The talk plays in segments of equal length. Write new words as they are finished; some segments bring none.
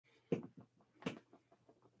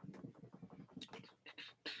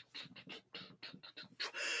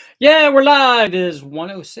Yeah, we're live. It is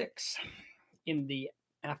 1:06 in the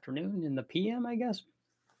afternoon, in the PM, I guess.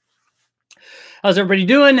 How's everybody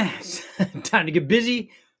doing? It's time to get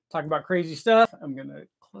busy, talk about crazy stuff. I'm going to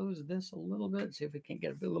close this a little bit, see if we can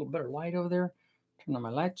get a little better light over there. Turn on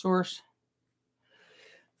my light source,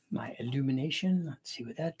 my illumination. Let's see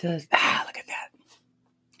what that does. Look at that.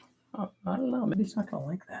 Oh, I don't know. Maybe it's not going to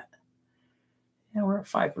like that. Yeah, we're at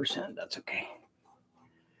 5%. That's okay.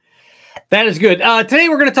 That is good. Today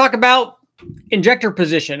we're going to talk about injector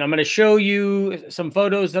position. I'm going to show you some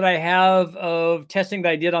photos that I have of testing that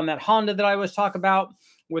I did on that Honda that I was talking about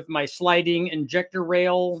with my sliding injector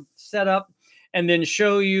rail setup, and then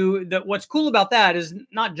show you that what's cool about that is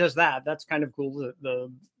not just that. That's kind of cool.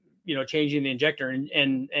 The changing the injector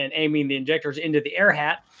and aiming the injectors into the air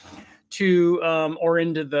hat to or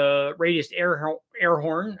into the radius air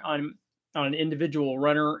horn on an individual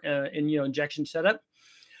runner in injection setup.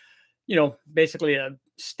 Basically a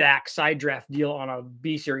stack side draft deal on a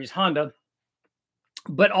B series Honda.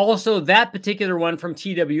 But also that particular one from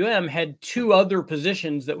TWM had two other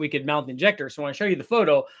positions that we could mount the injector. So when I show you the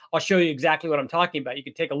photo, I'll show you exactly what I'm talking about. You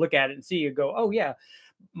can take a look at it and see, you go, oh yeah.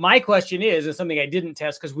 My question is something I didn't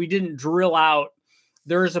test because we didn't drill out.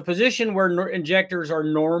 There's a position where injectors are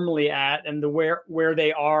normally at and where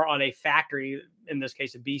they are on a factory, in this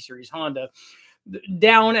case, a B series Honda,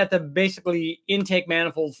 down at the basically intake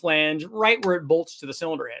manifold flange, right where it bolts to the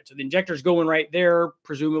cylinder head. So the injector's going right there,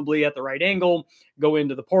 presumably at the right angle, go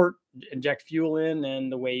into the port, inject fuel in,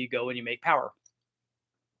 and away you go and you make power.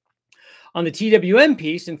 On the TWM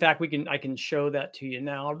piece, in fact, I can show that to you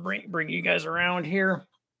now. I'll bring you guys around here.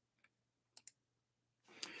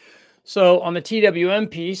 So on the TWM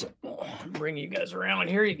piece, bring you guys around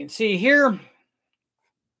here. You can see here,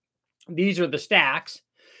 these are the stacks.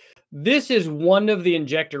 This is one of the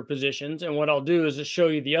injector positions, and what I'll do is just show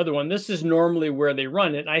you the other one. This is normally where they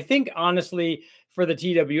run it. And I think, honestly, for the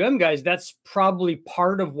TWM guys, that's probably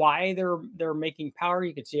part of why they're making power.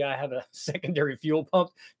 You can see I have a secondary fuel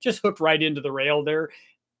pump just hooked right into the rail there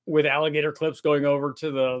with alligator clips going over to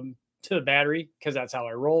the battery, because that's how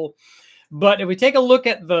I roll. But if we take a look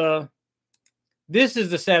at this is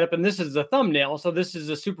the setup, and this is the thumbnail. So this is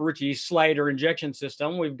a Super Richie slider injection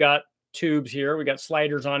system. We've got tubes here. We got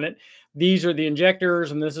sliders on it. These are the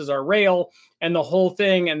injectors, and this is our rail, and the whole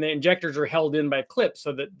thing, and the injectors are held in by clips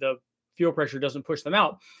so that the fuel pressure doesn't push them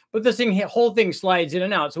out. But this whole thing slides in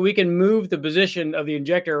and out, so we can move the position of the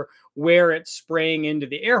injector where it's spraying into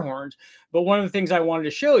the air horns. But one of the things I wanted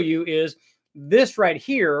to show you is this right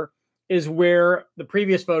here is where the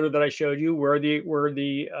previous photo that I showed you, where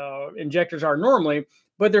the injectors are normally.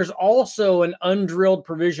 But there's also an undrilled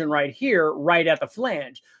provision right here, right at the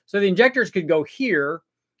flange. So the injectors could go here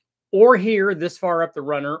or here, this far up the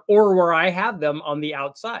runner, or where I have them on the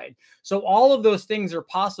outside. So all of those things are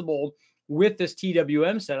possible with this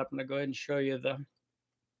TWM setup. I'm going to go ahead and show you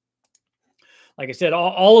like I said,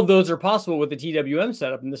 all of those are possible with the TWM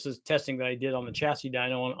setup. And this is testing that I did on the chassis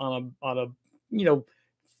dyno on a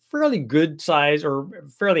fairly good size or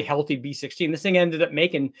fairly healthy B16. This thing ended up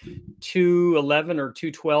making 211 or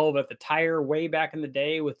 212 at the tire way back in the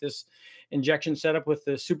day with this injection setup with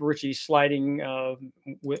the Super Richie sliding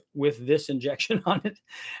with this injection on it.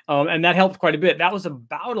 And that helped quite a bit. That was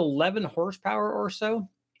about 11 horsepower or so.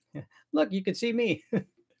 Look, you can see me.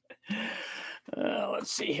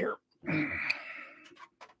 Let's see here.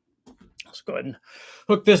 Let's go ahead and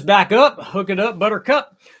hook this back up, hook it up,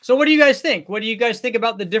 buttercup. So what do you guys think? What do you guys think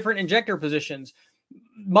about the different injector positions?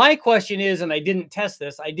 My question is, and I didn't test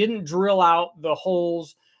this, I didn't drill out the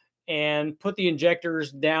holes and put the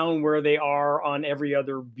injectors down where they are on every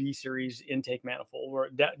other B series intake manifold, or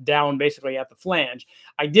down basically at the flange.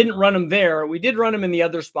 I didn't run them there. We did run them in the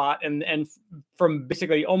other spot and from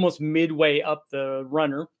basically almost midway up the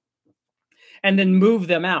runner, and then move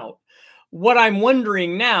them out. What I'm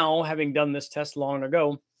wondering now, having done this test long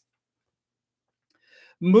ago,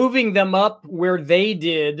 moving them up where they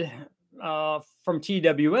did from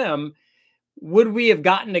TWM, would we have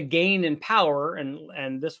gotten a gain in power?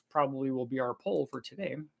 And this probably will be our poll for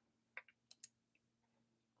today.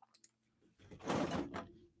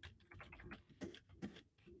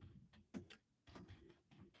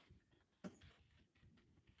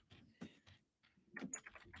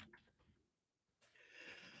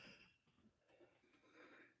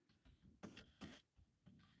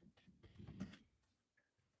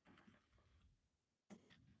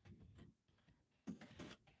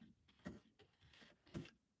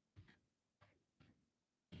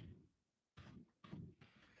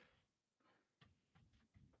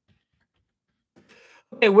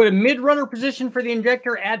 Okay, would a mid-runner position for the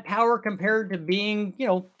injector add power compared to being,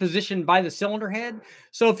 positioned by the cylinder head?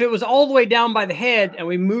 So if it was all the way down by the head and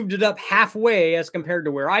we moved it up halfway as compared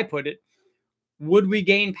to where I put it, would we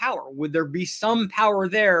gain power? Would there be some power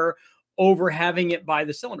there over having it by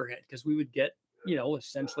the cylinder head? Because we would get,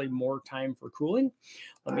 essentially more time for cooling.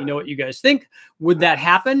 Let me know what you guys think. Would that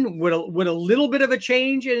happen? Would a little bit of a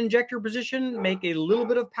change in injector position make a little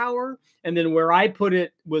bit of power? And then where I put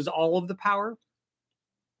it was all of the power?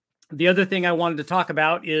 The other thing I wanted to talk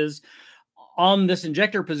about is on this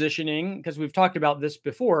injector positioning, because we've talked about this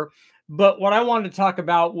before, but what I wanted to talk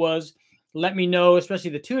about was, let me know,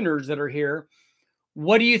 especially the tuners that are here,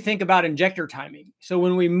 what do you think about injector timing? So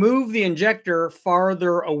when we move the injector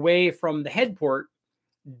farther away from the head port,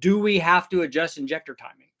 do we have to adjust injector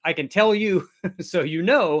timing? I can tell you,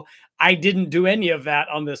 so I didn't do any of that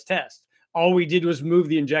on this test. All we did was move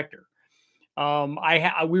the injector.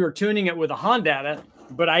 We were tuning it with a Honda,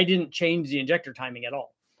 but I didn't change the injector timing at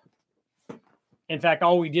all. In fact,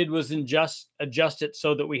 all we did was adjust it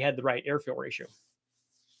so that we had the right air-fuel ratio.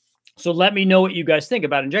 So let me know what you guys think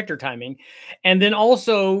about injector timing. And then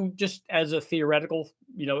also, just as a theoretical,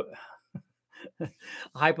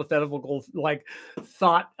 hypothetical like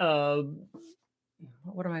thought,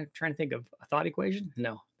 what am I trying to think of? A thought equation?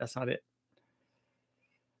 No, that's not it.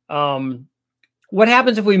 What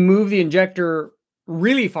happens if we move the injector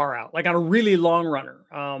really far out, like on a really long runner?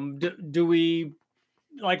 Do we,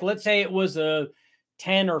 like, let's say it was a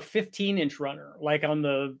 10 or 15 inch runner, like on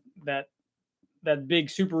that big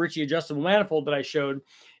Super Richie adjustable manifold that I showed.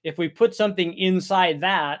 If we put something inside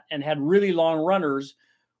that and had really long runners,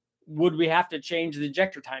 would we have to change the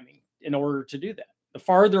injector timing in order to do that? The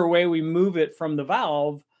farther away we move it from the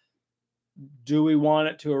valve, do we want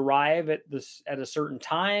it to arrive at a certain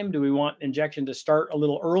time? Do we want injection to start a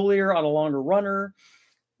little earlier on a longer runner?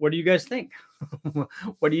 What do you guys think?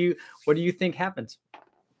 What do you think happens?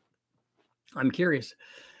 I'm curious.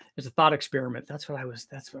 It's a thought experiment. That's what I was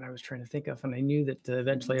trying to think of, and I knew that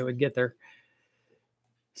eventually I would get there.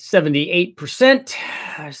 78%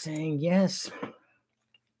 are saying yes.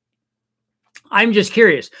 I'm just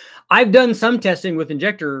curious. I've done some testing with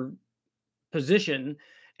injector position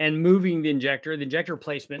and moving the injector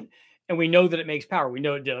placement, and we know that it makes power. We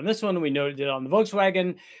know it did on this one, and we know it did on the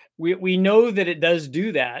Volkswagen. We know that it does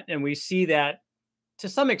do that, and we see that to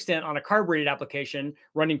some extent on a carbureted application,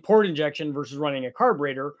 running port injection versus running a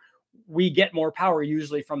carburetor, we get more power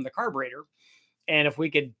usually from the carburetor. And if we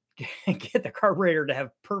could get the carburetor to have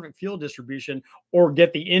perfect fuel distribution or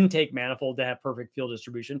get the intake manifold to have perfect fuel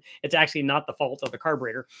distribution, it's actually not the fault of the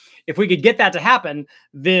carburetor. If we could get that to happen,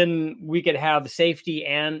 then we could have safety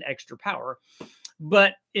and extra power.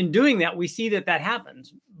 But in doing that, we see that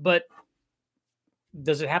happens. But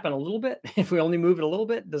does it happen a little bit if we only move it a little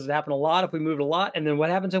bit? Does it happen a lot if we move it a lot? And then what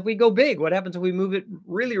happens if we go big? What happens if we move it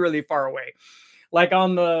really, really far away? Like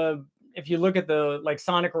if you look at the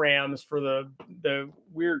Sonic Rams for the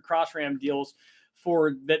weird cross ram deals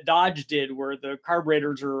that Dodge did, where the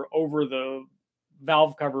carburetors are over the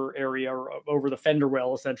valve cover area or over the fender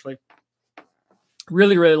well, essentially.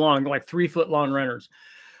 Really, really long, like 3 foot long runners.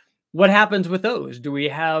 What happens with those? Do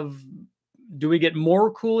we get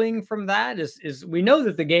more cooling from that? Is we know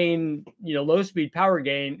that the gain, low speed power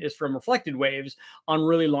gain is from reflected waves on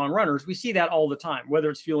really long runners. We see that all the time, whether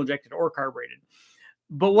it's fuel injected or carbureted.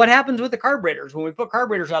 But what happens with the carburetors when we put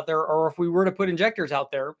carburetors out there, or if we were to put injectors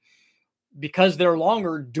out there, because they're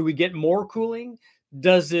longer, do we get more cooling?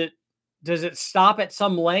 Does it stop at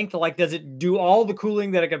some length? Like, does it do all the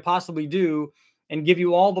cooling that it could possibly do and give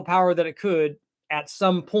you all the power that it could at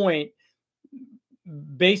some point,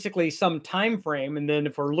 basically some time frame? And then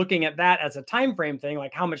if we're looking at that as a time frame thing,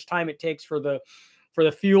 like how much time it takes for the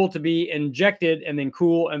fuel to be injected and then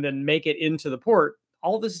cool and then make it into the port,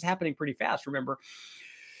 all of this is happening pretty fast, remember.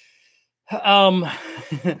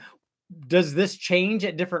 Does this change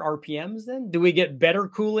at different RPMs then? Do we get better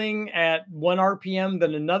cooling at one RPM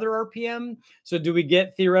than another RPM? So do we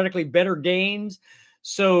get theoretically better gains?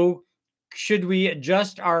 So should we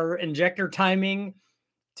adjust our injector timing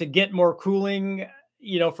to get more cooling,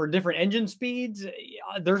 for different engine speeds?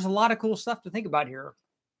 There's a lot of cool stuff to think about here.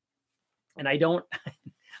 And I don't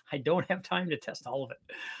have time to test all of it,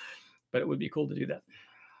 but it would be cool to do that.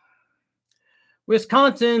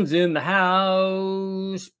 Wisconsin's in the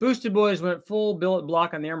house. Boosted Boys went full billet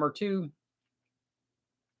block on the MR2.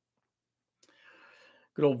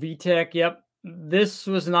 Good old VTEC. Yep. This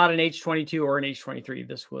was not an H22 or an H23.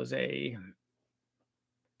 This was a...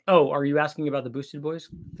 Oh, are you asking about the Boosted Boys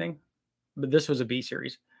thing? But this was a B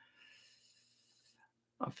series.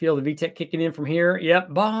 I feel the VTEC kicking in from here.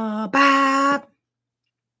 Yep. Bob.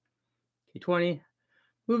 K20.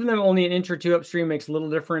 Moving them only an inch or two upstream makes little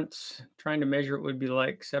difference. Trying to measure it would be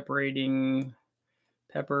like separating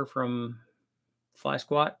pepper from fly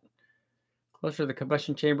squat. Closer to the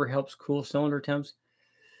combustion chamber helps cool cylinder temps.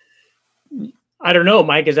 I don't know,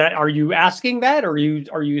 Mike. Are you asking that, or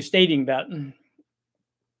are you stating that?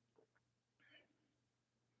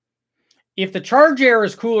 If the charge air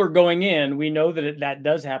is cooler going in, we know that that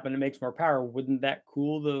does happen. It makes more power. Wouldn't that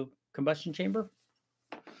cool the combustion chamber?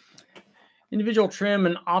 Individual trim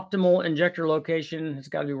and optimal injector location. It's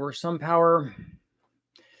got to be worth some power.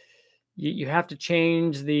 You have to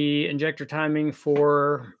change the injector timing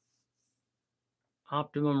for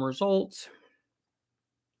optimum results.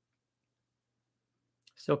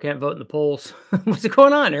 Still can't vote in the polls. What's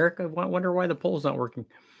going on, Eric? I wonder why the poll's not working.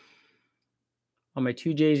 On my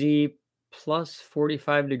 2JZ plus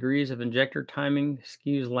 45 degrees of injector timing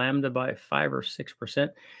skews lambda by 5 or 6%.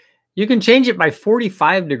 You can change it by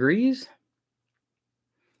 45 degrees.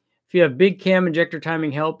 If you have big cam, injector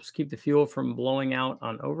timing helps keep the fuel from blowing out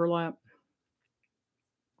on overlap.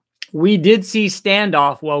 We did see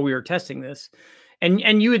standoff while we were testing this.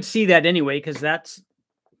 And you would see that anyway, because that's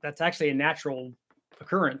actually a natural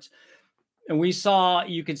occurrence. And we saw,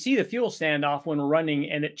 you could see the fuel standoff when we're running,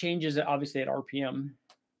 and it changes obviously at RPM.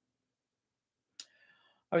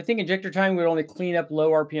 I would think injector timing would only clean up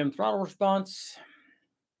low RPM throttle response.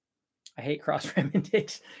 I hate cross ram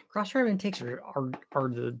intakes. Cross ram intakes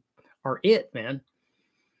are it, man.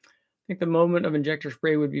 I think the moment of injector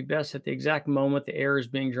spray would be best at the exact moment the air is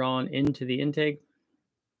being drawn into the intake.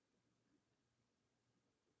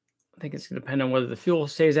 I think it's going to depend on whether the fuel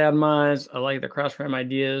stays atomized. I like the cross ram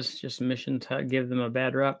ideas, just emissions give them a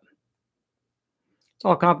bad rep. It's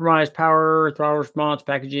all compromised: power, throttle response,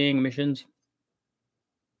 packaging, emissions.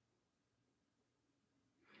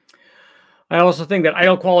 I also think that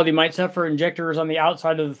idle quality might suffer. Injectors on the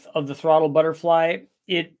outside of the throttle butterfly.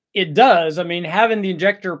 It does. I mean, having the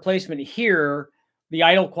injector placement here, the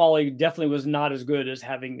idle quality definitely was not as good as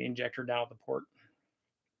having the injector down at the port.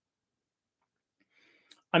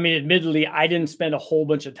 I mean, admittedly, I didn't spend a whole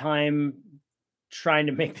bunch of time trying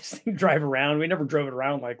to make this thing drive around. We never drove it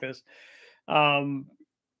around like this.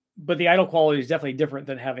 But the idle quality is definitely different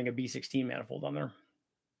than having a B16 manifold on there.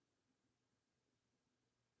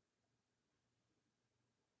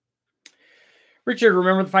 Richard,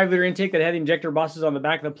 remember the 5-liter intake that had the injector bosses on the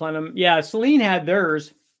back of the plenum? Yeah, Celine had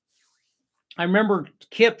theirs. I remember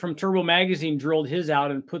Kip from Turbo Magazine drilled his out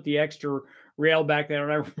and put the extra rail back there.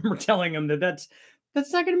 And I remember telling him that's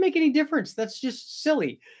not going to make any difference. That's just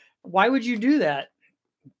silly. Why would you do that?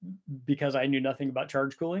 Because I knew nothing about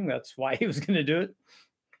charge cooling. That's why he was going to do it.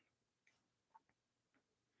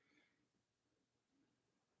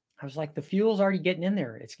 I was like, the fuel's already getting in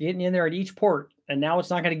there. It's getting in there at each port. And now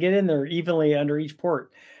it's not going to get in there evenly under each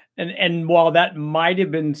port. And while that might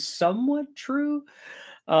have been somewhat true,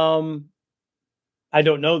 I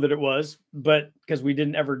don't know that it was, but because we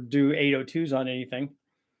didn't ever do 802s on anything.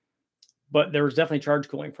 But there was definitely charge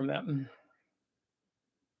cooling from that.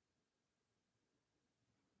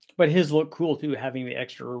 But his looked cool too, having the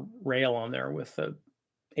extra rail on there with the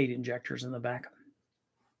 8 injectors in the back.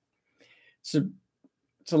 So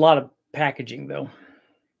it's a lot of packaging though.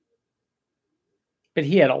 But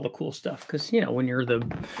he had all the cool stuff because, you know, when you're the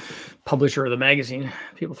publisher of the magazine,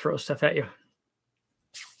 people throw stuff at you.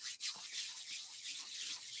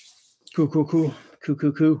 Cool.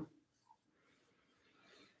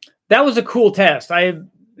 That was a cool test. A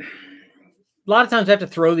lot of times I have to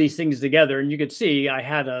throw these things together, and you could see I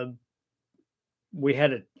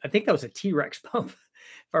think that was a T-Rex pump,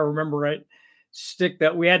 if I remember right. Stick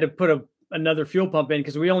that we had to put another fuel pump in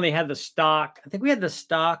because we only had the stock. I think we had the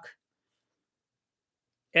stock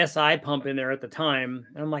SI pump in there at the time.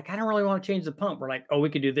 And I'm like, I don't really want to change the pump. We're like, oh, we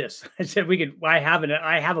could do this. I said, I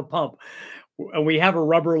have a pump and we have a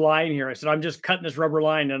rubber line here. I said, I'm just cutting this rubber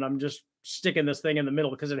line and I'm just sticking this thing in the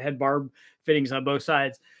middle because it had barb fittings on both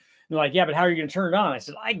sides. And they're like, yeah, but how are you going to turn it on? I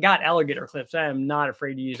said, I got alligator clips. I am not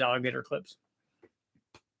afraid to use alligator clips.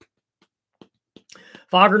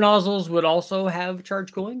 Fogger nozzles would also have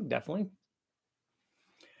charge cooling, definitely.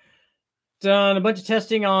 Done a bunch of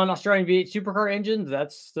testing on Australian V8 supercar engines.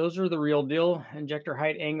 Those are the real deal. Injector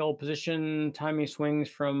height, angle, position, timing swings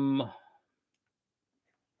from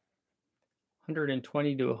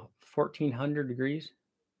 120 to 1400 degrees.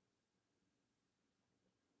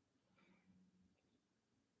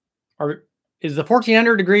 Is the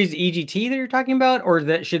 1400 degrees EGT that you're talking about,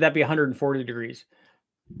 or should that be 140 degrees?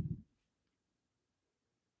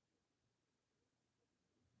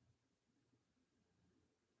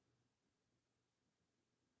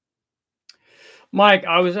 Mike,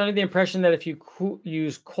 I was under the impression that if you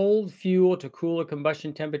use cold fuel to cool the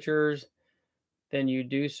combustion temperatures, then you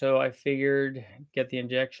do so. I figured get the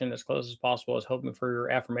injection as close as possible. I was hoping for your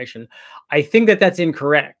affirmation. I think that that's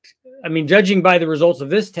incorrect. I mean, judging by the results of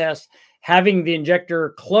this test, having the injector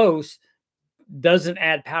close doesn't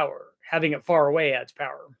add power. Having it far away adds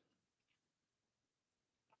power.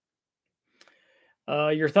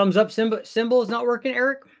 Your thumbs up symbol is not working,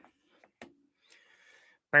 Eric.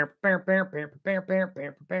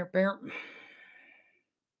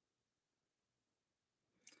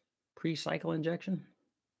 Pre-cycle injection.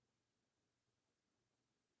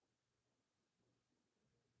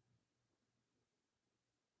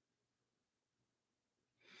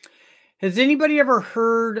 Has anybody ever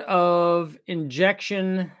heard of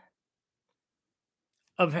injection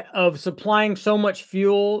of supplying so much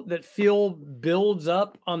fuel that fuel builds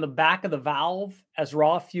up on the back of the valve as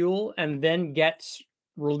raw fuel and then gets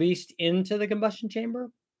released into the combustion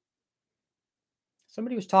chamber?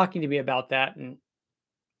 Somebody was talking to me about that, and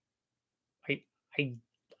I I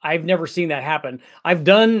I've never seen that happen.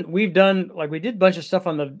 We've done like we did a bunch of stuff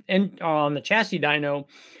on the chassis dyno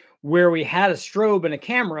where we had a strobe and a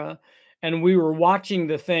camera and we were watching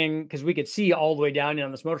the thing because we could see all the way down in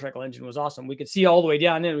on this motorcycle engine was awesome. We could see all the way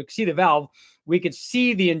down in, we could see the valve, we could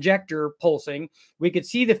see the injector pulsing, we could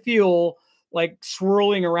see the fuel like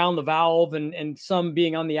swirling around the valve and some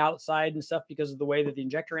being on the outside and stuff because of the way that the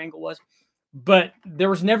injector angle was. But there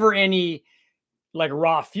was never any like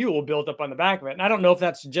raw fuel built up on the back of it. And I don't know if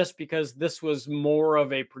that's just because this was more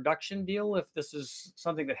of a production deal, if this is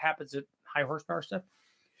something that happens at high horsepower stuff.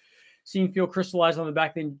 Seeing fuel crystallize on the back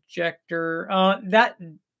of the injector.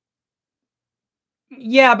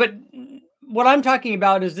 Yeah, but what I'm talking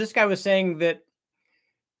about is this guy was saying that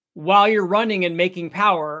while you're running and making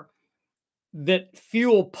power, that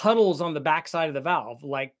fuel puddles on the backside of the valve,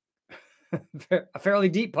 like a fairly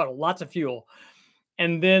deep puddle, lots of fuel.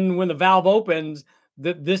 And then when the valve opens,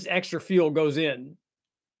 this extra fuel goes in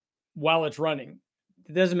while it's running.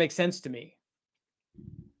 It doesn't make sense to me.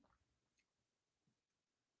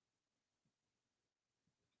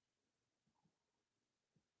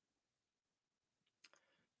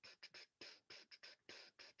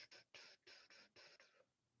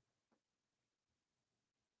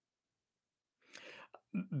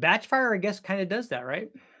 Batch fire, I guess, kind of does that, right?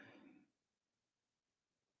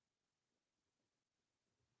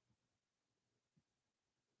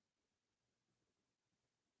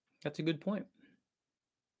 That's a good point.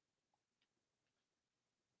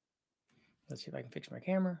 Let's see if I can fix my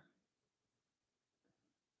camera.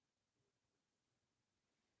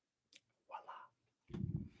 Voila.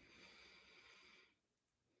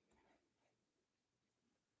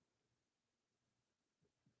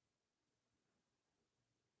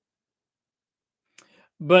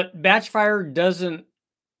 But batch fire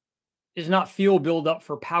is not fuel buildup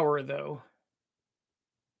for power, though.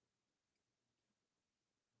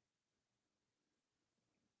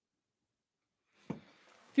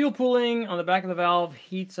 Fuel pooling on the back of the valve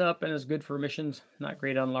heats up and is good for emissions. Not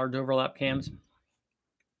great on large overlap cams.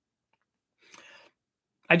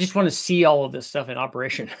 I just want to see all of this stuff in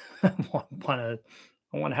operation. I want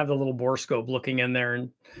to have the little bore scope looking in there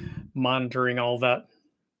and monitoring all that.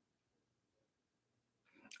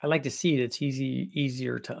 I like to see it. It's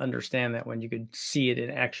easier to understand that when you could see it in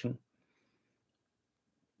action.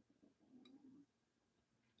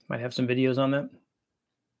 Might have some videos on that.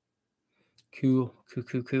 Cool.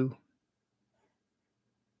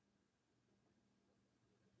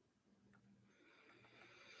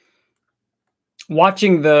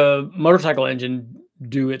 Watching the motorcycle engine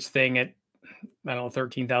do its thing at, I don't know,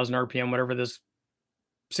 13,000 RPM, whatever this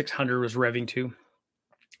 600 was revving to.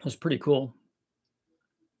 It was pretty cool.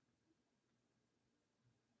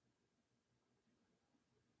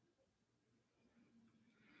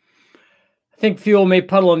 I think fuel may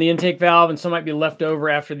puddle on the intake valve and some might be left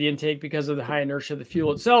over after the intake because of the high inertia of the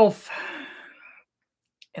fuel itself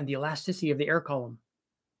and the elasticity of the air column.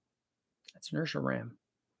 That's inertia RAM.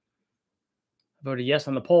 I voted yes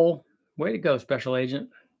on the poll. Way to go, special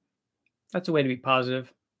agent. That's a way to be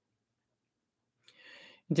positive.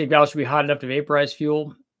 Intake valve should be hot enough to vaporize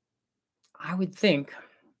fuel. I would think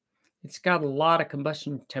it's got a lot of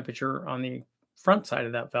combustion temperature on the front side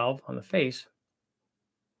of that valve, on the face.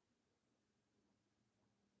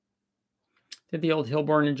 Did the old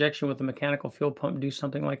Hilborn injection with the mechanical fuel pump do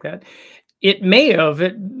something like that? It may have.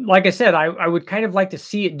 Like I said, I would kind of like to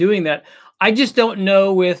see it doing that. I just don't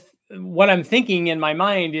know with what I'm thinking in my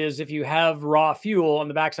mind is if you have raw fuel on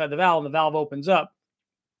the backside of the valve and the valve opens up,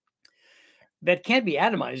 that can't be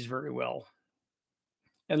atomized very well.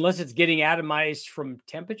 Unless it's getting atomized from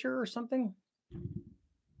temperature or something.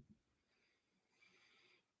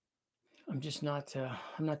 I'm just not,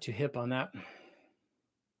 I'm not too hip on that.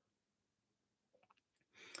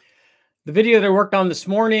 The video that I worked on this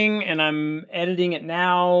morning, and I'm editing it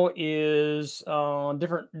now, is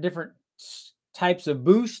different types of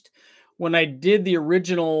boost. When I did the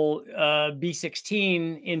original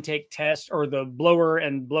B16 intake test, or the blower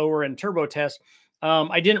and turbo test,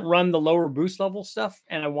 I didn't run the lower boost level stuff,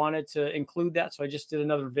 and I wanted to include that, so I just did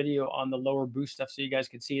another video on the lower boost stuff so you guys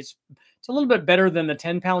could see. It's a little bit better than the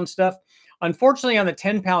 10-pound stuff. Unfortunately, on the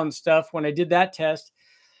 10-pound stuff, when I did that test,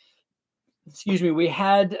 excuse me, we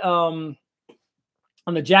had on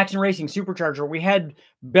the Jackson Racing Supercharger, we had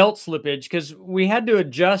belt slippage because we had to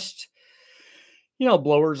adjust. You know,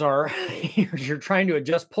 blowers are you're trying to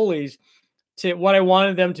adjust pulleys to what I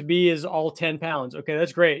wanted them to be is all 10 pounds. Okay,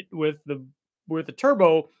 that's great. With the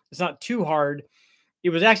turbo, it's not too hard. It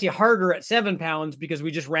was actually harder at 7 pounds because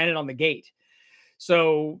we just ran it on the gate.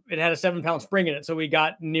 So it had a 7-pound spring in it. So we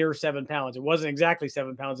got near 7 pounds. It wasn't exactly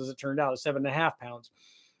 7 pounds as it turned out, it was 7.5 pounds.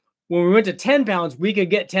 When we went to 10 pounds, we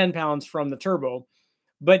could get 10 pounds from the turbo,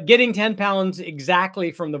 but getting 10 pounds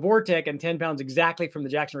exactly from the Vortec and 10 pounds exactly from the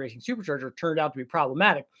Jackson Racing Supercharger turned out to be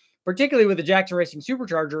problematic. Particularly with the Jackson Racing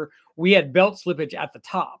Supercharger, we had belt slippage at the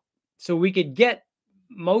top. So we could get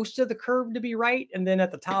most of the curve to be right, and then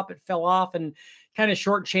at the top it fell off and kind of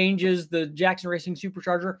short changes the Jackson Racing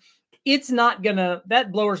Supercharger. It's not gonna,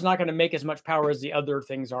 that blower's not gonna make as much power as the other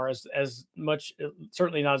things are, as much,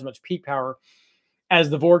 certainly not as much peak power as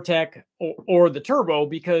the Vortec or the turbo,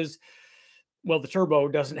 because, well, the turbo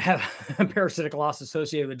doesn't have a parasitic loss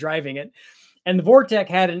associated with driving it. And the Vortec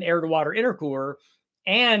had an air-to-water intercooler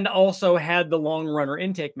and also had the long runner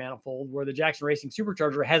intake manifold, where the Jackson Racing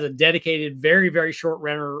Supercharger has a dedicated, very, very short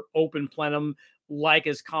runner open plenum, like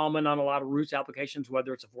is common on a lot of Roots applications,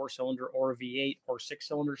 whether it's a 4-cylinder or a V8 or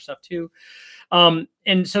 6-cylinder stuff too. And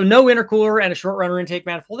so no intercooler and a short runner intake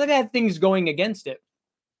manifold, that had things going against it.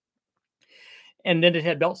 And then it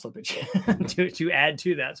had belt slippage to add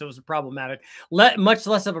to that. So it was problematic. Much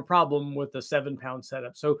less of a problem with the 7-pound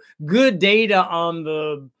setup. So good data on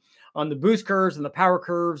the boost curves and the power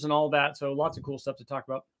curves and all that. So lots of cool stuff to talk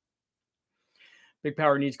about. Big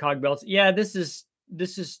power needs cog belts. Yeah, this is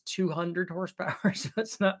 200 horsepower. So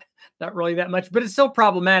it's not really that much, but it's still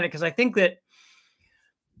problematic because I'm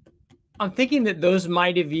thinking that those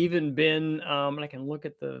might have even been, and I can look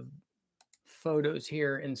at the photos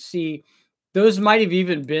here and see, those might have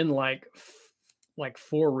even been like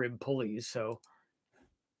 4-rib pulleys. So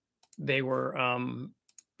they were,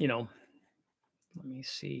 you know, let me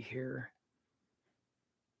see here.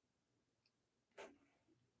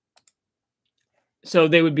 So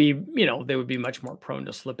they would be, they would be much more prone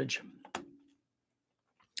to slippage.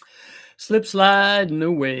 Slip, slide,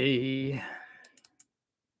 no way.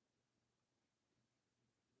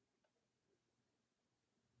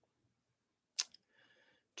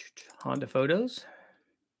 Honda photos.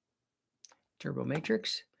 Turbo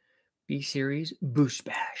Matrix. B Series Boost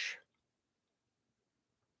Bash.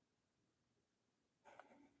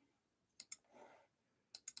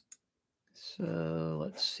 So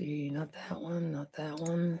let's see. Not that one, not that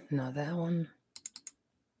one, not that one.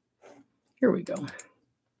 Here we go.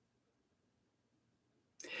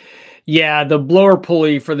 Yeah, the blower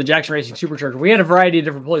pulley for the Jackson Racing Supercharger. We had a variety of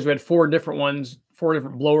different pulleys. We had 4 different ones, 4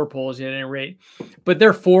 different blower pulleys at any rate. But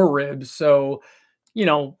they're 4 ribs, so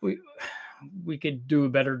we could do a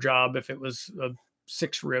better job if it was a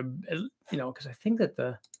 6 rib. Because I think that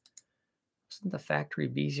wasn't the factory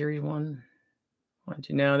B Series one.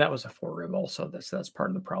 No, that was a 4 rib also. That's part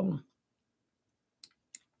of the problem.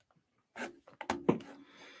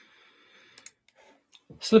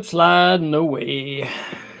 Slip slide, no way.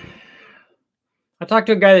 I talked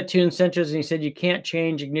to a guy that tunes Centros, and he said you can't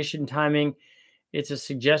change ignition timing. It's a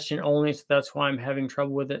suggestion only, so that's why I'm having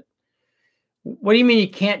trouble with it. What do you mean you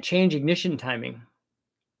can't change ignition timing?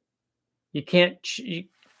 You can't.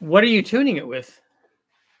 What are you tuning it with?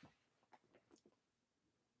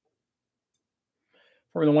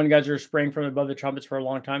 For the one guys who are spraying from above the trumpets for a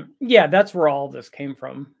long time. Yeah, that's where all this came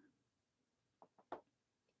from.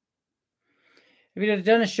 Have you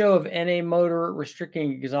done a show of NA motor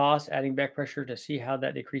restricting exhaust, adding back pressure to see how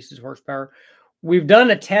that decreases horsepower? We've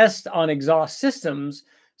done a test on exhaust systems.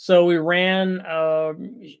 So we ran,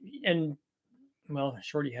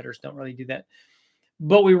 shorty headers don't really do that.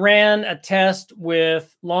 But we ran a test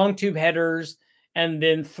with long tube headers and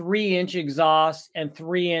then 3-inch exhaust and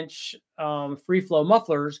 3-inch free flow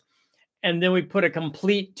mufflers. And then we put a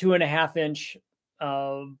complete 2.5-inch,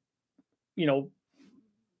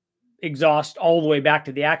 exhaust all the way back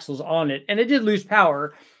to the axles on it. And it did lose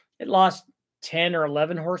power. It lost 10 or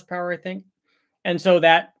 11 horsepower, I think. And so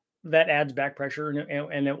that adds back pressure,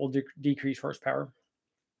 and it will decrease horsepower.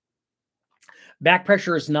 Back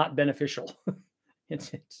pressure is not beneficial.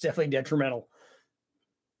 It's definitely detrimental.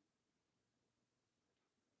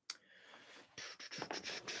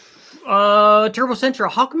 Turbo Central,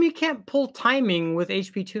 how come you can't pull timing with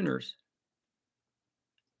HP tuners?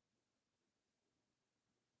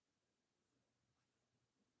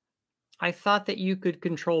 I thought that you could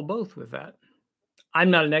control both with that. I'm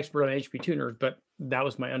not an expert on HP tuners, but that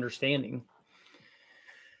was my understanding.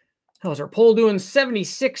 How's our poll doing?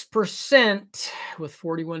 76% with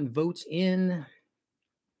 41 votes in.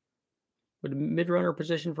 Would a mid-runner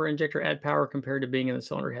position for injector add power compared to being in the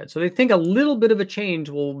cylinder head? So they think a little bit of a change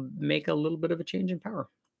will make a little bit of a change in power.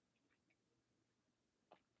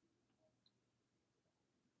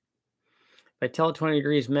 If I tell it 20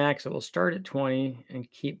 degrees max, it will start at 20 and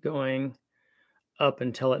keep going up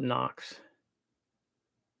until it knocks.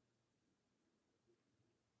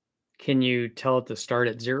 Can you tell it to start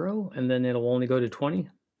at 0 and then it'll only go to 20?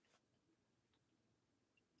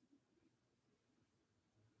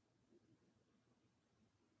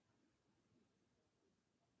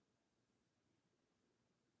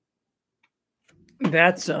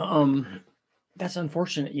 That's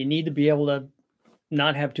unfortunate. You need to be able to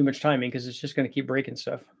not have too much timing because it's just going to keep breaking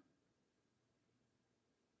stuff.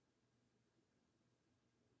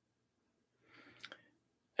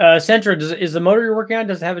 Centra, is the motor you're working on,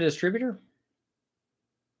 does it have a distributor?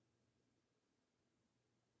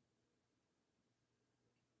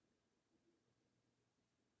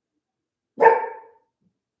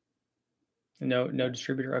 No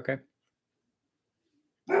distributor. Okay.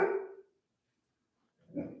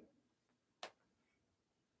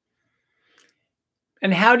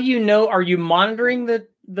 And how do you know? Are you monitoring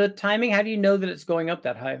the timing? How do you know that it's going up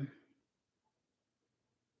that high?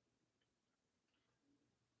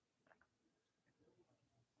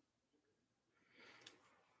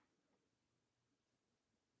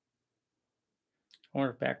 I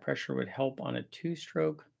wonder if back pressure would help on a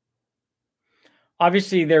 2-stroke.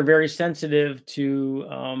 Obviously, they're very sensitive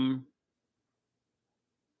to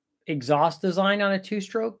exhaust design on a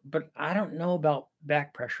 2-stroke, but I don't know about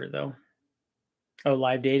back pressure though. Oh,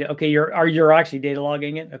 live data. Okay, you're actually data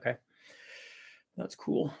logging it. Okay, that's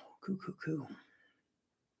cool. Cool.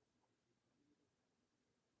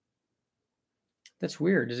 That's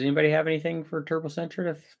weird. Does anybody have anything for Turbo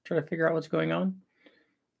Center to try to figure out what's going on?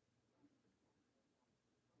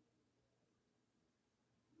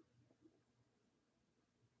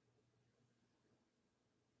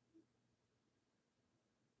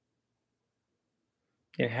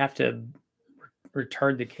 You have to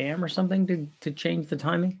retard the cam or something to change the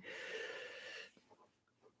timing.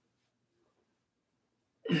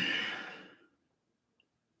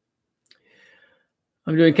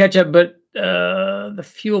 I'm doing catch up, but the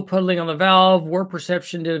fuel puddling on the valve, warp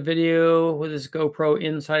perception did a video with his GoPro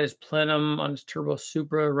inside his plenum on his Turbo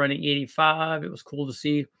Supra running 85. It was cool to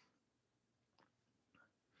see.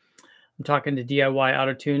 I'm talking to DIY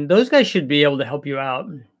Auto Tune. Those guys should be able to help you out.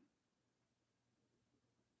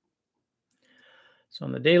 So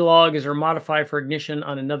on the day log, is there a modify for ignition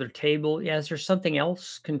on another table? Yeah, is there something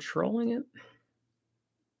else controlling it?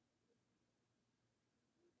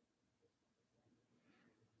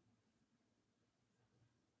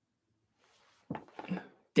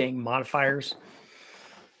 Dang modifiers.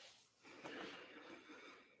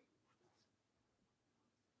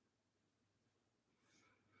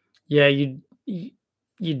 Yeah, you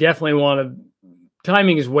definitely want to.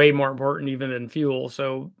 Timing is way more important even than fuel,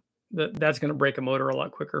 so that's going to break a motor a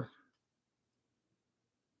lot quicker.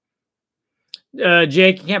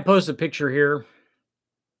 Jake, you can't post a picture here.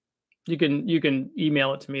 You can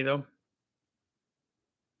email it to me though.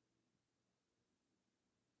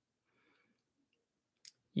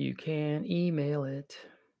 You can email it.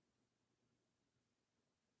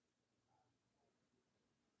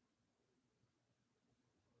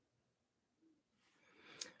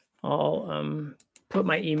 I'll put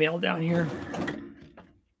my email down here.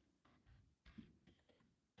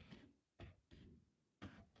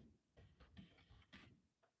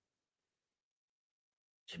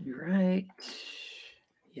 Should be right.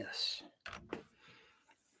 Yes.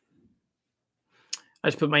 I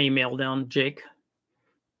just put my email down, Jake.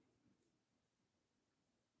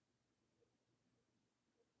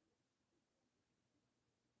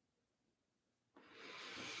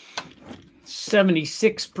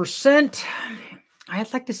 %.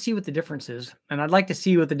 I'd like to see what the difference is. And I'd like to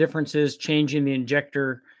see what the difference is changing the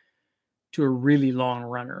injector to a really long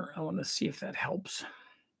runner. I want to see if that helps.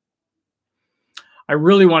 I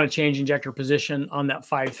really want to change injector position on that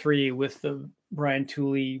 5.3 with the Brian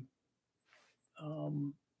Tooley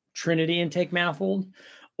Trinity intake manifold,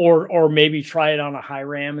 or maybe try it on a high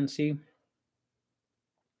ram and see.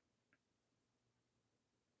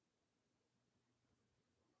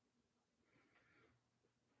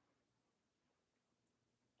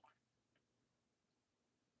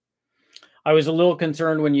 I was a little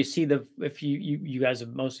concerned when you see if you guys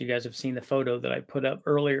have, most of you guys have seen the photo that I put up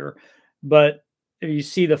earlier, but if you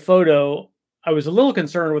see the photo, I was a little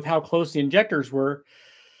concerned with how close the injectors were,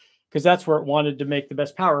 because that's where it wanted to make the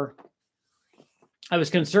best power. I was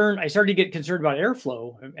concerned. I started to get concerned about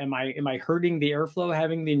airflow. Am I hurting the airflow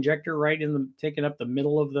having the injector right in the taking up the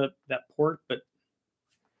middle of that port? But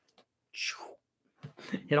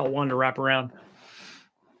it all wanted to wrap around.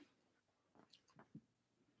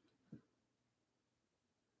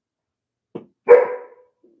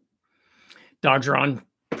 Dogs are on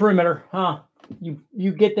perimeter, huh?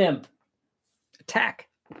 You get them. Attack.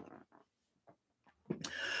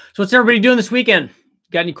 So what's everybody doing this weekend?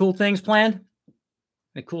 Got any cool things planned?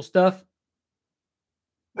 Any cool stuff?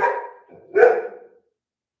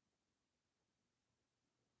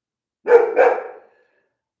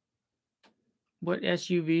 What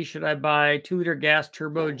SUV should I buy? 2-liter gas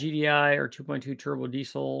turbo GDI or 2.2 turbo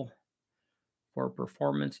diesel for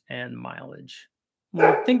performance and mileage?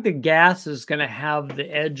 Well, I think the gas is going to have the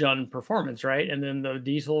edge on performance, right? And then the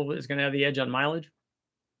diesel is going to have the edge on mileage.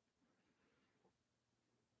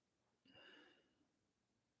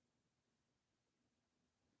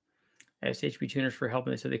 SHP tuners for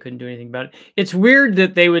helping. They said they couldn't do anything about it. It's weird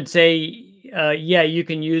that they would say, yeah, you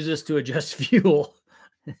can use this to adjust fuel.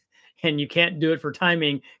 And you can't do it for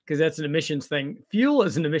timing because that's an emissions thing. Fuel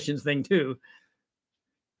is an emissions thing too.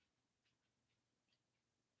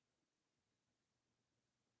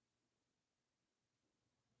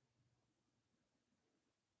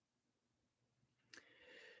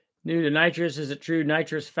 New to nitrous, is it true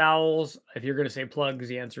nitrous fouls? If you're going to say plugs,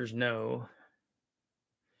 the answer is no.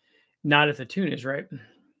 Not if the tune is right.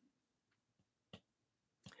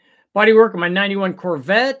 Bodywork on my 91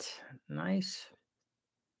 Corvette. Nice.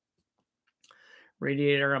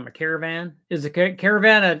 Radiator on my Caravan. Is the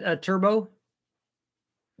Caravan a turbo?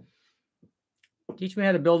 Teach me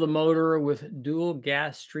how to build a motor with dual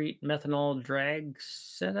gas street methanol drag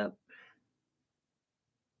setup.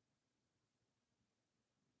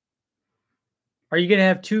 Are you going to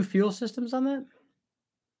have 2 fuel systems on that?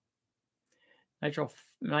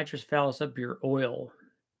 Nitrous fouls up your oil.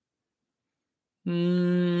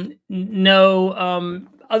 No.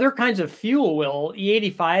 Other kinds of fuel will.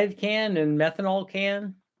 E85 can and methanol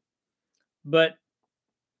can, but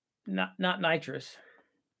not nitrous.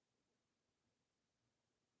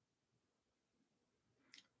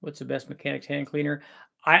 What's the best mechanics hand cleaner?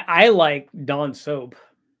 I like Dawn soap.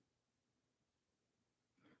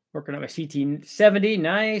 Working on my CT70.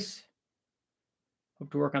 Nice.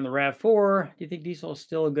 Hope to work on the RAV4. Do you think diesel is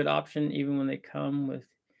still a good option even when they come with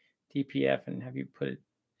DPF and have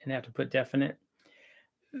to put DEF in it?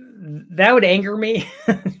 That would anger me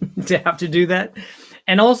to have to do that.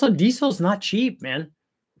 And also, diesel's not cheap, man.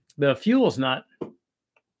 The fuel's not.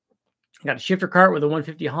 Got a shifter cart with a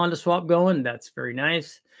 150 Honda swap going. That's very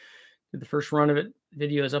nice. Did the first run of it.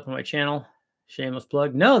 Video is up on my channel. Shameless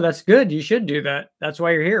plug. No, that's good. You should do that. That's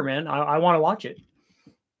why you're here, man. I want to watch it.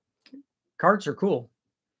 Carts are cool.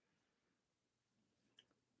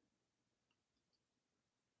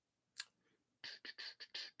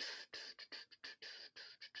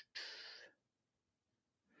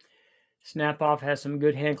 Snap Off has some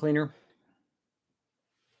good hand cleaner.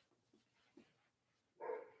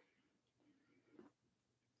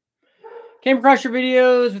 Came across your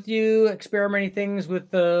videos with you experimenting things with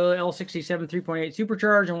the L67 3.8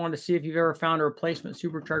 supercharge. I wanted to see if you've ever found a replacement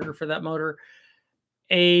supercharger for that motor.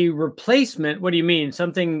 A replacement? What do you mean?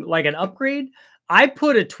 Something like an upgrade? I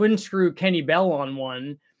put a twin screw Kenny Bell on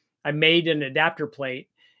one. I made an adapter plate.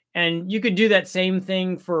 And you could do that same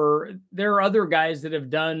thing there are other guys that have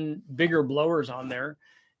done bigger blowers on there.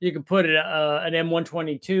 You could put an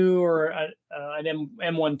M122 or an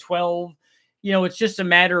M112. You know, it's just a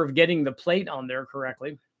matter of getting the plate on there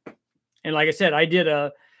correctly. And like I said, I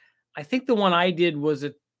think the one I did was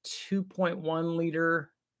a 2.1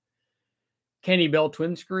 liter Kenny Bell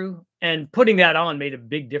twin screw, and putting that on made a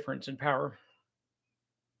big difference in power.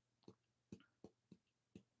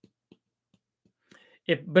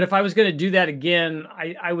 But if I was going to do that again,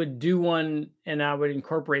 I would do one and I would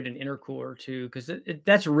incorporate an intercooler too, because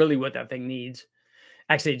that's really what that thing needs.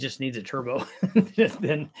 Actually, it just needs a turbo.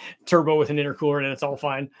 Then turbo with an intercooler and it's all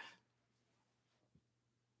fine.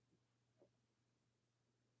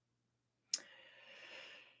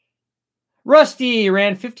 Rusty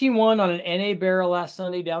ran 15.1 on an NA barrel last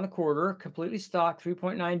Sunday down the quarter, completely stock,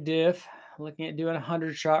 3.9 diff. Looking at doing a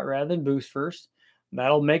 100 shot rather than boost first.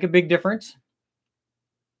 That'll make a big difference.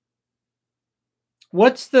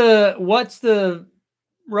 What's the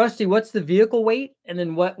Rusty? What's the vehicle weight, and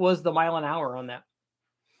then what was the mile an hour on that?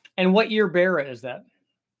 And what year Barra is that?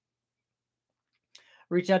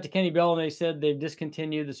 Reached out to Kenny Bell and they said they've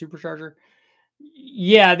discontinued the supercharger.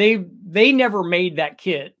 Yeah, they never made that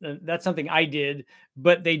kit. That's something I did,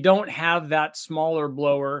 but they don't have that smaller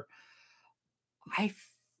blower. I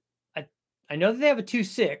know that they have a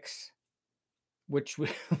 2.6, which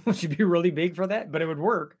would be really big for that, but it would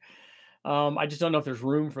work. I just don't know if there's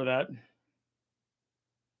room for that.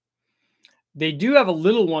 They do have a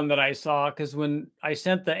little one that I saw because when I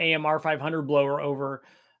sent the AMR 500 blower over,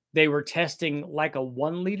 they were testing like a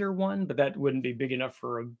 1 liter one, but that wouldn't be big enough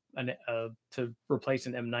for to replace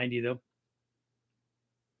an M90 though.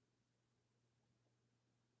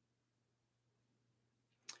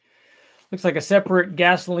 Looks like a separate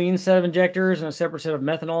gasoline set of injectors and a separate set of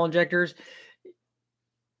methanol injectors.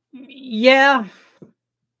 Yeah.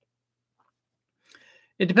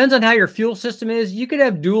 It depends on how your fuel system is. You could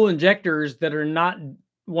have dual injectors that are not,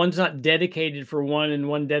 one's not dedicated for one and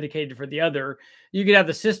one dedicated for the other. You could have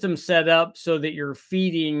the system set up so that you're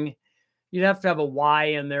feeding, you'd have to have a Y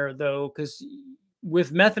in there though, because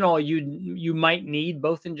with methanol, you might need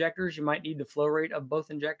both injectors. You might need the flow rate of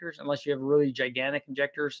both injectors unless you have really gigantic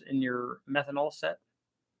injectors in your methanol set.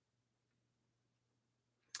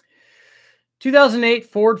 2008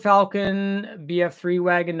 Ford Falcon BF3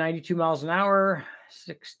 wagon, 92 miles an hour,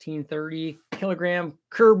 1630 kilogram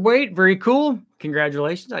curb weight. Very cool.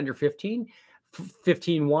 Congratulations on your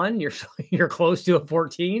 15.1. You're close to a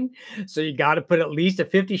 14. So you got to put at least a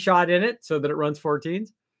 50 shot in it so that it runs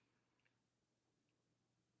 14s.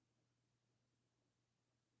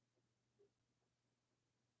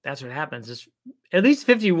 That's what happens. Is at least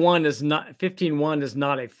 15.1 is not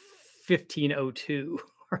a 1502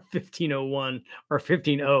 or 1501 or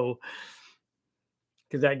 15.0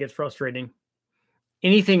 because that gets frustrating.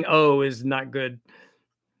 Anything O is not good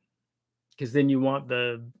because then you want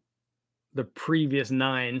the previous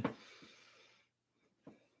 9.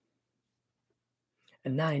 A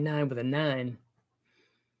 9 with a 9.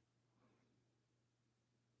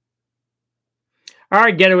 All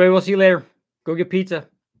right, Getaway. We'll see you later. Go get pizza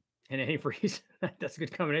and antifreeze. That's a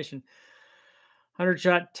good combination. 100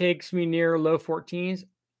 shot takes me near low 14s.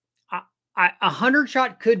 A 100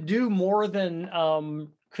 shot could do more than 1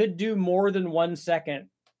 second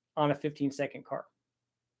on a 15-second car.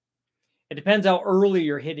 It depends how early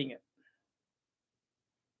you're hitting it.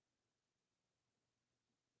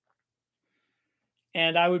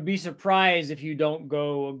 And I would be surprised if you don't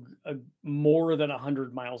go more than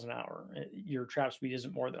 100 miles an hour. Your trap speed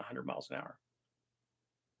isn't more than 100 miles an hour.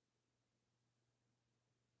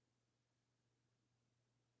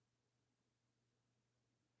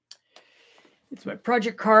 It's my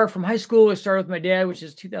project car from high school. I started with my dad, which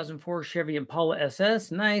is 2004 Chevy Impala SS.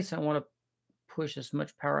 Nice. I want to push as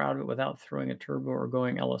much power out of it without throwing a turbo or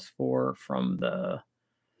going LS4 from the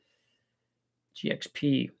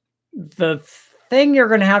GXP. The thing you're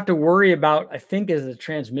going to have to worry about, I think, is the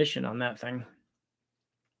transmission on that thing.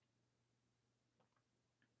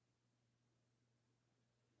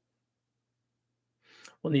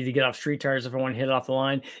 We'll need to get off street tires if I want to hit it off the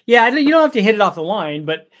line. Yeah, you don't have to hit it off the line,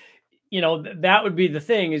 but that would be the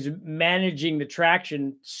thing, is managing the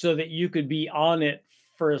traction so that you could be on it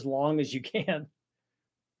for as long as you can.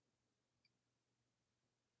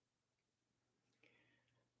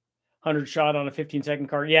 $100 shot on a 15-second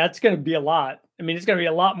car. Yeah, it's going to be a lot. I mean, it's going to be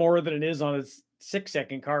a lot more than it is on a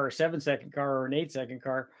 6-second car or 7-second car or an 8-second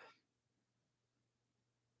car.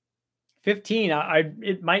 15,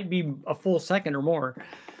 it might be a full second or more.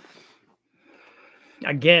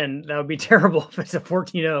 Again, that would be terrible if it's a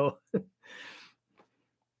 14.0.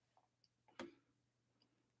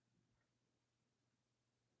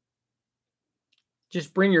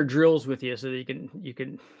 Just bring your drills with you so that you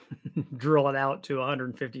can drill it out to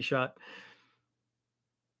 150 shot.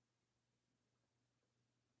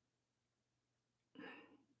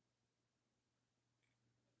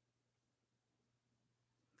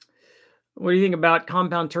 What do you think about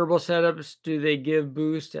compound turbo setups? Do they give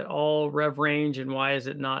boost at all rev range, and why is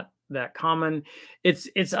it not that common? It's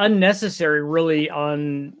unnecessary, really,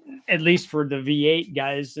 on at least for the V8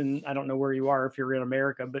 guys. And I don't know where you are if you're in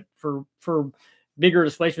America, but for bigger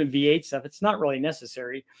displacement V8 stuff, it's not really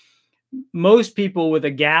necessary. Most people with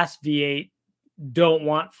a gas V8 don't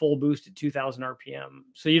want full boost at 2000 RPM,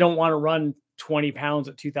 so you don't want to run 20 pounds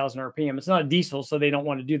at 2000 RPM. It's not a diesel, so they don't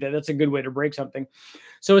want to do that. That's a good way to break something.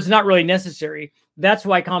 So it's not really necessary. That's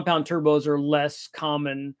why compound turbos are less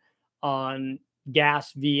common on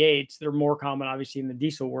gas V8s. They're more common, obviously, in the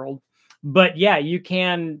diesel world. But yeah, you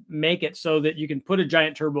can make it so that you can put a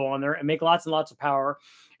giant turbo on there and make lots and lots of power,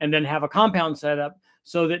 and then have a compound setup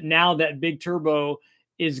so that now that big turbo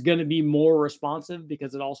is going to be more responsive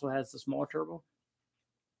because it also has the smaller turbo.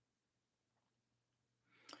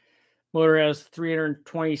 Motor has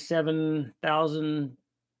 327,000.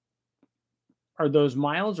 Are those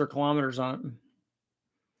miles or kilometers on it?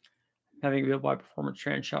 Having built by Performance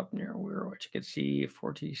Trans Shop near where, which you can see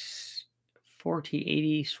 40,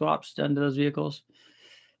 80 swaps done to those vehicles.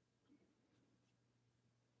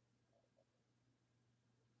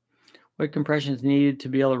 What compression is needed to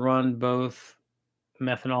be able to run both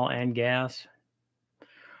methanol and gas?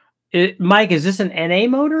 Mike, is this an NA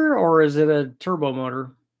motor or is it a turbo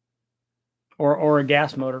motor or a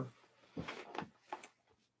gas motor?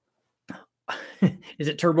 Is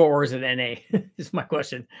it turbo or is it NA? Is my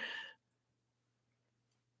question.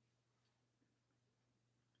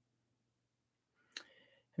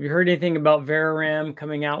 Have you heard anything about Veraram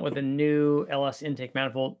coming out with a new LS intake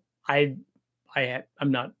manifold? I'm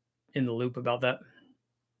not in the loop about that.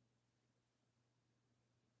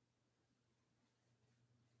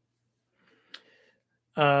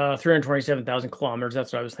 327,000 kilometers.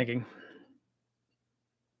 That's what I was thinking.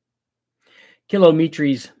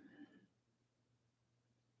 Kilometers.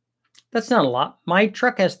 That's not a lot. My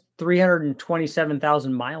truck has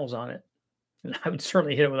 327,000 miles on it. And I would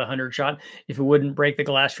certainly hit it with a 100 shot if it wouldn't break the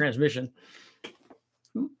glass transmission.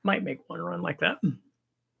 Might make one run like that. If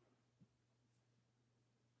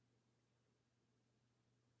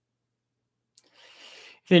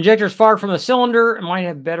the injector is far from the cylinder, it might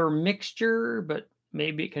have better mixture, but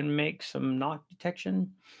maybe it can make some knock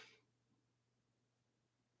detection.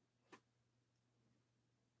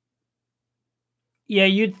 Yeah,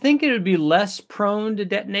 you'd think it would be less prone to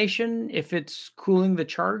detonation if it's cooling the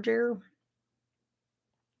charge air.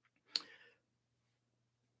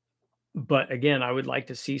 But again, I would like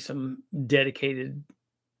to see some dedicated,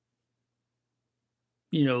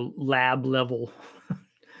 lab level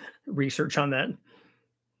research on that,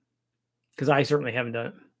 because I certainly haven't done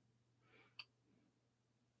it.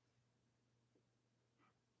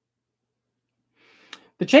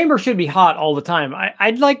 The chamber should be hot all the time.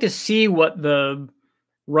 I'd like to see what the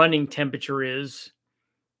running temperature is,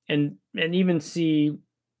 and even see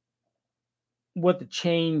what the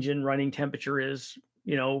change in running temperature is,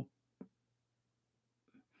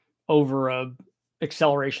 over a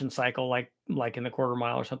acceleration cycle, like in the quarter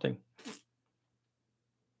mile or something.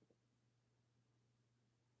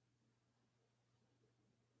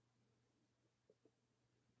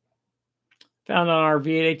 Found on our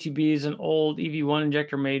V8 ATBs, an old EV1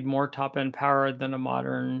 injector made more top-end power than a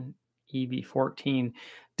modern EV14.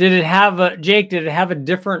 Did it have Jake, did it have a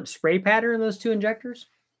different spray pattern in those two injectors?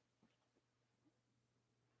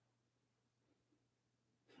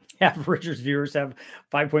 Half of Richard's viewers have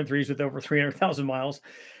 5.3s with over 300,000 miles.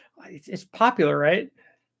 It's popular, right?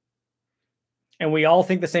 And we all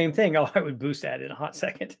think the same thing. Oh, I would boost that in a hot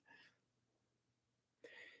second.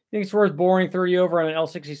 Think it's worth boring 30 over on an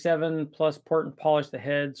L67 plus port and polish the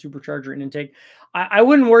head, supercharger, and intake. I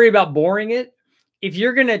wouldn't worry about boring it. If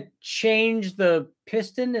you're going to change the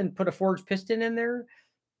piston and put a forged piston in there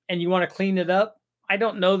and you want to clean it up, I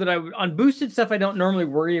don't know that I would. On boosted stuff, I don't normally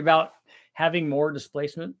worry about having more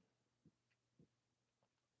displacement.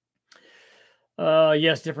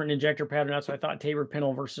 Yes, different injector pattern. That's what I thought. Tapered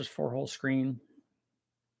pintle versus 4-hole screen.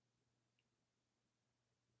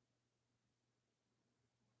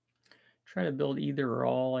 Try to build either or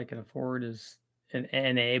all I can afford is an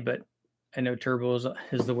NA, but I know turbo is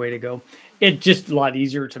the way to go. It's just a lot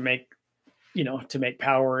easier to make, to make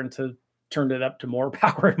power and to turn it up to more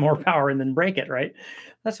power and then break it, right?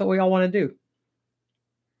 That's what we all want to do.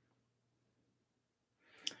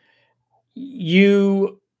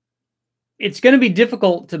 It's going to be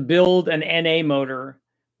difficult to build an NA motor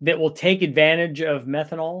that will take advantage of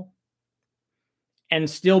methanol and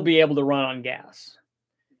still be able to run on gas.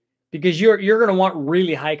 Because you're going to want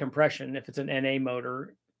really high compression if it's an NA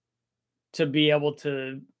motor to be able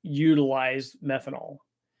to utilize methanol.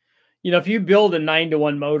 If you build a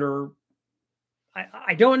 9-to-1 motor,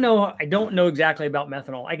 I don't know. I don't know exactly about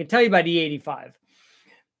methanol. I can tell you about E85.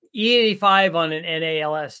 E85 on an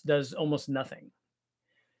NALS does almost nothing.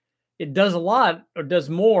 It does a lot, or does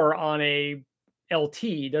more on a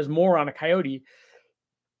LT, does more on a Coyote.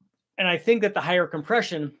 And I think that the higher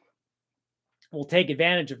compression will take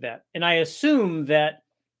advantage of that. And I assume that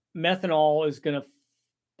methanol is going to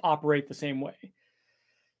operate the same way.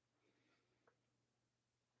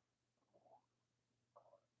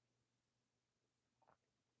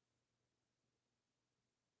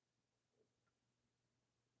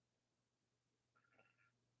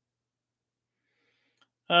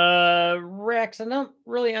 Rex, I don't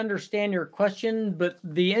really understand your question, but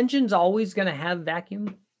the engine's always going to have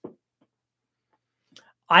vacuum.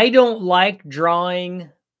 I don't like drawing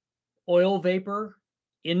oil vapor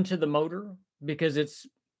into the motor because it's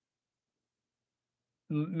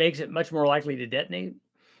makes it much more likely to detonate.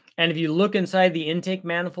 And if you look inside the intake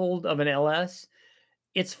manifold of an LS,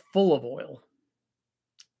 it's full of oil.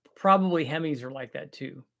 Probably Hemis are like that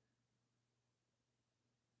too.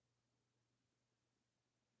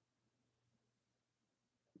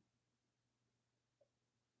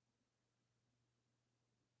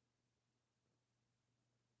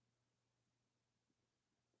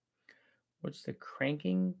 What's the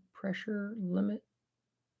cranking pressure limit?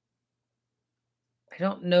 I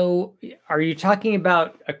don't know. Are you talking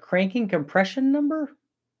about a cranking compression number?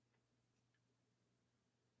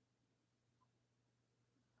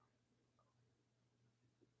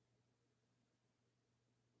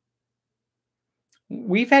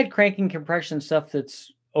 We've had cranking compression stuff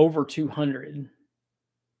that's over 200,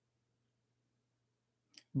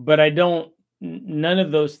 but I don't, none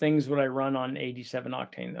of those things would I run on 87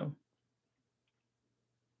 octane though.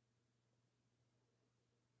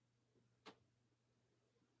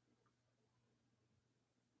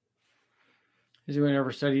 Has anyone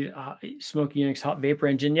ever studied Smoky Unix hot vapor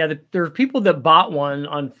engine? Yeah, there are people that bought one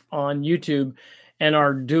on YouTube and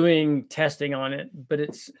are doing testing on it, but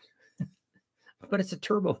it's a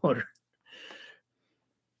turbo motor.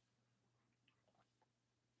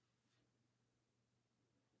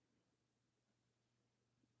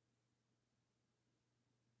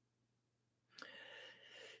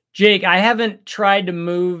 Jake, I haven't tried to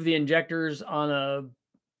move the injectors on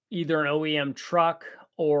either an OEM truck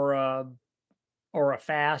or a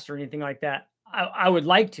fast or anything like that. I would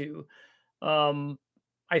like to.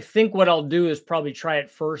 I think what I'll do is probably try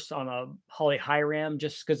it first on a Holley high ram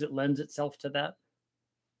just because it lends itself to that.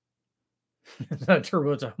 It's not a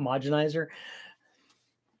turbo, it's a homogenizer.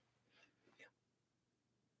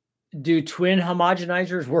 Do twin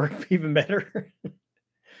homogenizers work even better?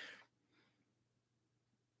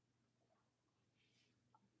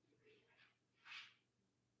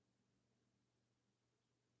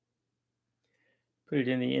 Put it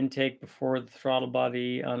in the intake before the throttle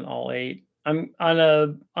body on all 8. I'm on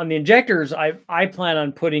the injectors. I plan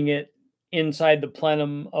on putting it inside the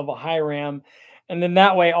plenum of a high ram, and then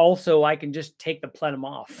that way also I can just take the plenum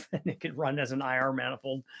off and it can run as an IR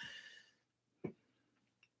manifold.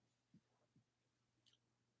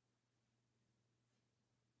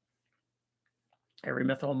 Every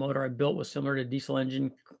methanol motor I built was similar to diesel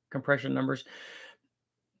engine compression numbers.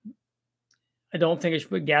 I don't think I should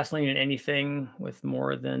put gasoline in anything with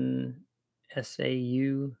more than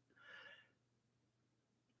SAU.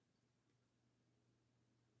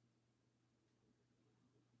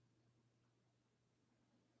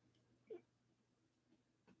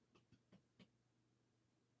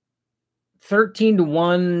 "13 to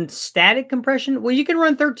 1 static compression." Well, you can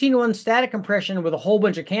run 13 to 1 static compression with a whole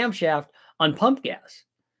bunch of camshaft on pump gas.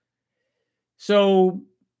 So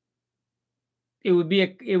it would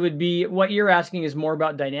be what you're asking is more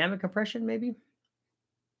about dynamic compression, maybe?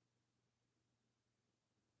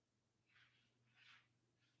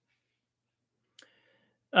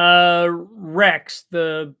 Rex,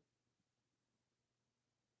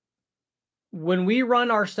 when we run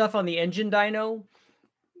our stuff on the engine dyno,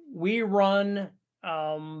 we run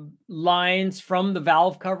lines from the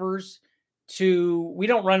valve covers we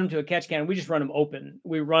don't run them to a catch can. We just run them open.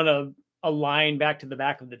 We run a line back to the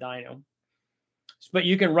back of the dyno, but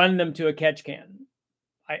you can run them to a catch can.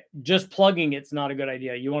 Just plugging it's not a good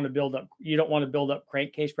idea. You don't want to build up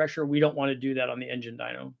crankcase pressure. We don't want to do that on the engine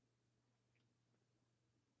dyno.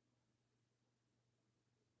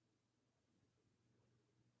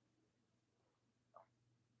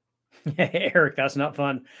 Eric, that's not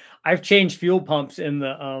fun. I've changed fuel pumps in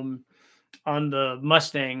the on the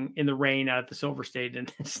Mustang in the rain out at the Silver State,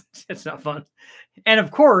 and it's not fun. And of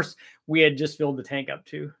course, we had just filled the tank up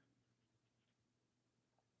too.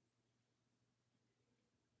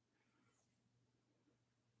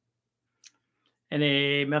 And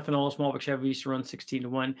a methanol small book Chevy used to run 16 to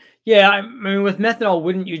 1. Yeah, I mean, with methanol,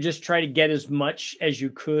 wouldn't you just try to get as much as you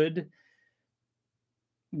could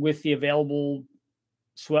with the available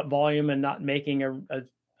sweat volume and not making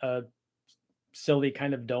a silly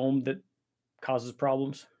kind of dome that causes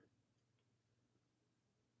problems?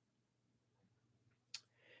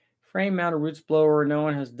 Frame mounted roots blower. No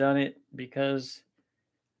one has done it because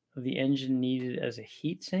of the engine needed as a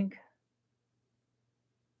heat sink.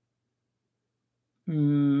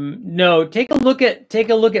 No, take a look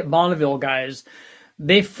at Bonneville, guys.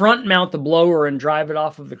 They front mount the blower and drive it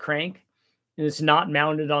off of the crank, and it's not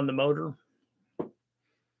mounted on the motor.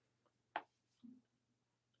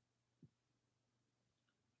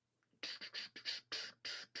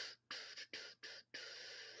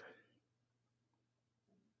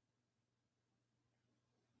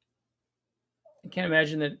 I can't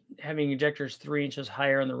imagine that having injectors 3 inches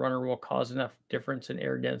higher on the runner will cause enough difference in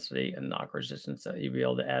air density and knock resistance that you'll be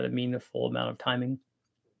able to add a meaningful amount of timing.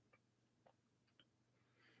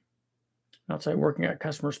 Outside working at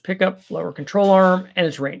customer's pickup, lower control arm, and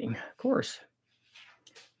it's raining. Of course.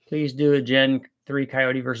 Please do a Gen 3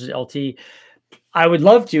 Coyote versus LT. I would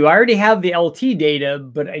love to. I already have the LT data,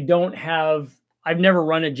 but I've never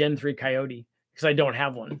run a Gen 3 Coyote because I don't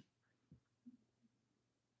have one.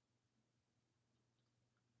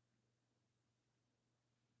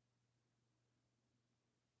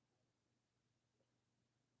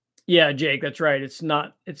 Yeah, Jake, that's right. It's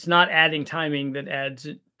not adding timing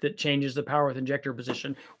that changes the power with injector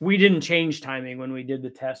position. We didn't change timing when we did the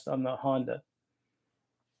test on the Honda.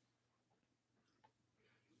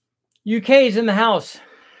 UK is in the house.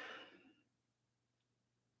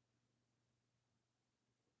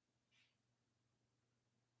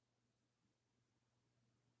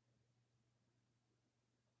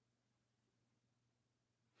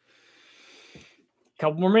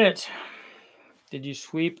 Couple more minutes. Did you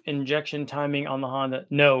sweep injection timing on the Honda?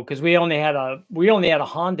 No, because we only had a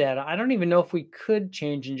Honda. I don't even know if we could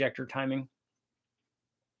change injector timing.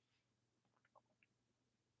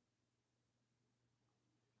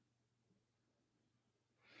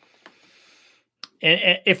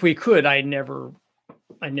 And if we could, I never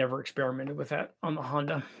experimented with that on the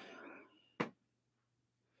Honda.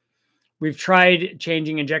 We've tried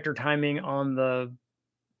changing injector timing on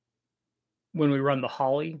when we run the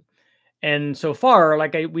Holly. And so far,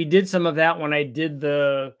 we did some of that when I did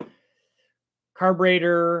the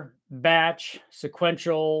carburetor, batch,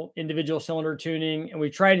 sequential, individual cylinder tuning, and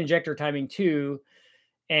we tried injector timing too.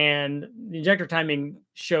 And the injector timing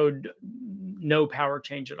showed no power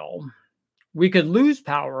change at all. We could lose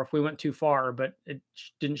power if we went too far, but it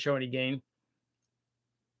didn't show any gain.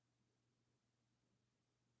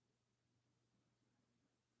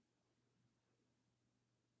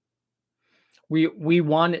 We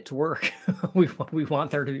want it to work. we want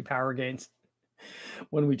there to be power gains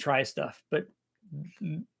when we try stuff, but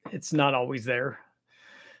it's not always there.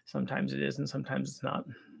 Sometimes it is, and sometimes it's not.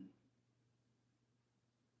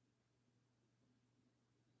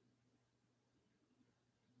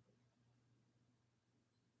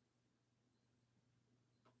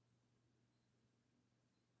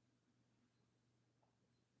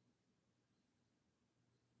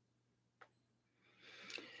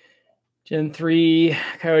 Gen 3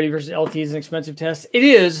 Coyote versus LT is an expensive test. It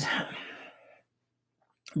is.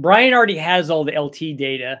 Brian already has all the LT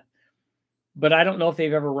data, but I don't know if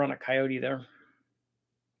they've ever run a Coyote there.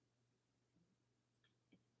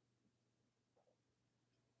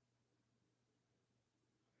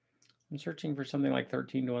 I'm searching for something like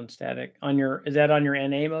 13-to-1 static. Is that on your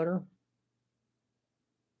NA motor?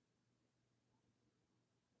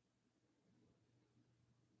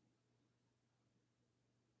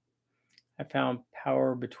 I found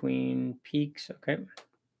power between peaks. Okay.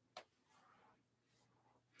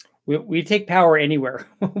 We take power anywhere.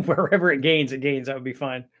 Wherever it gains, that would be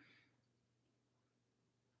fine.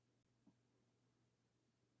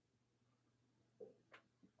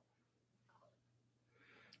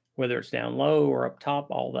 Whether it's down low or up top,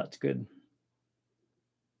 all that's good.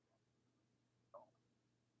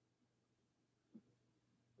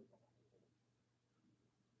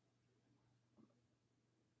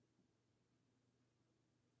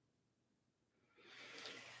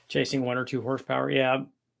 Chasing 1 or 2 horsepower. Yeah.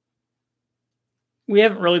 We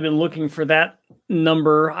haven't really been looking for that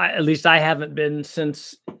number. At least I haven't been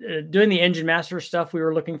since doing the Engine Master stuff. We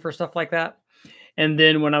were looking for stuff like that. And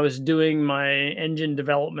then when I was doing my engine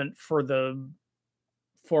development for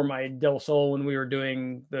my Del Sol, when we were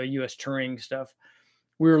doing the US Touring stuff,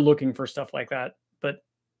 we were looking for stuff like that. But,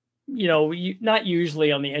 not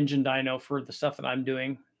usually on the engine dyno for the stuff that I'm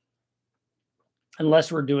doing,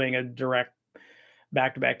 unless we're doing a direct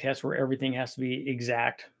back-to-back test where everything has to be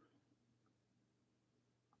exact.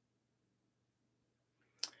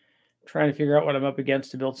 Trying to figure out what I'm up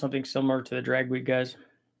against to build something similar to the drag week guys.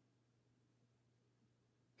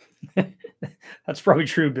 That's probably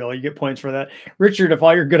true, Bill. You get points for that. Richard, if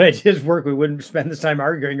all your good ideas work, we wouldn't spend this time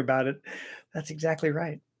arguing about it. That's exactly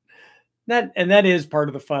right. that is part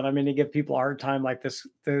of the fun. I mean, to give people a hard time like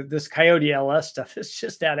this Coyote LS stuff is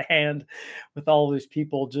just out of hand with all these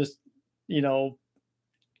people. Just, you know,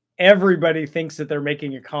 everybody thinks that they're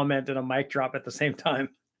making a comment and a mic drop at the same time.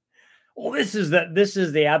 Well, this is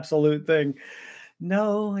the absolute thing.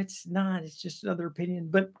 No, it's not. It's just another opinion.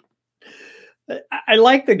 But I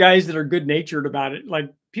like the guys that are good natured about it.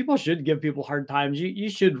 Like, people should give people hard times. You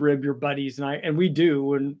should rib your buddies, and we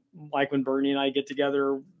do. And like when Bernie and I get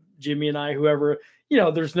together, Jimmy and I, whoever, you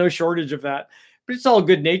know, there's no shortage of that. But it's all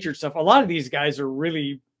good natured stuff. A lot of these guys are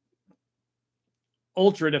really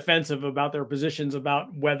ultra defensive about their positions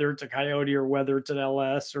about whether it's a Coyote or whether it's an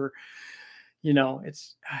LS, or, you know,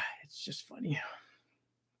 it's just funny.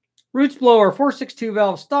 Roots blower 462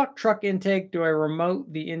 valve stock truck intake. Do I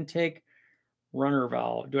remote the intake runner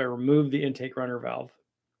valve? Do I remove the intake runner valve?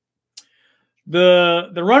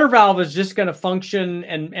 The runner valve is just going to function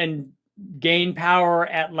and gain power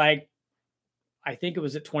at, like, I think it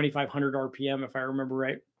was at 2,500 RPM, if I remember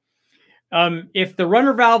right. If the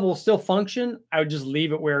runner valve will still function, I would just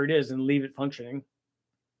leave it where it is and leave it functioning.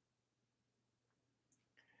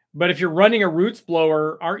 But if you're running a roots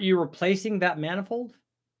blower, aren't you replacing that manifold?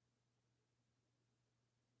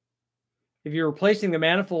 If you're replacing the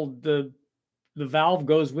manifold, the valve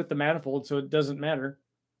goes with the manifold, so it doesn't matter.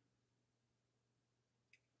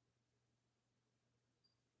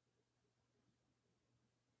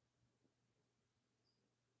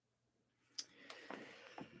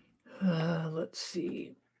 Let's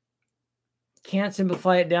see. Can't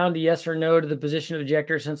simplify it down to yes or no to the position of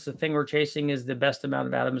ejector, since the thing we're chasing is the best amount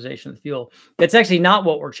of atomization of the fuel. That's actually not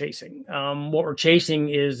what we're chasing. What we're chasing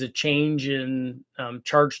is a change in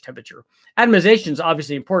charge temperature. Atomization is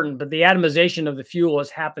obviously important, but the atomization of the fuel is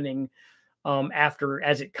happening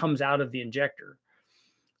as it comes out of the injector.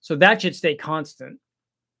 So that should stay constant.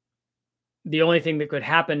 The only thing that could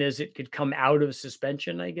happen is it could come out of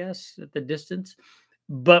suspension, I guess, at the distance.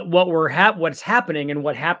 But what's happening, and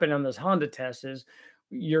what happened on this Honda test, is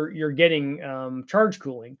you're getting charge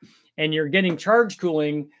cooling, and you're getting charge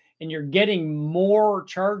cooling, and you're getting more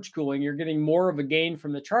charge cooling. You're getting more of a gain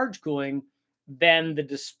from the charge cooling than the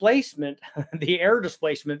displacement, the air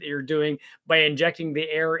displacement that you're doing by injecting the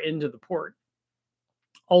air into the port.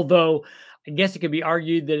 Although I guess it could be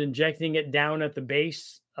argued that injecting it down at the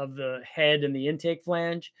base of the head and the intake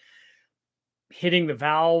flange, hitting the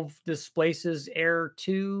valve displaces air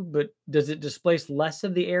too, but does it displace less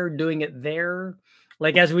of the air doing it there?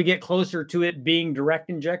 Like, as we get closer to it being direct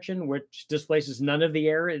injection, which displaces none of the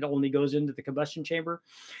air, it only goes into the combustion chamber.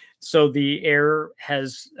 So the air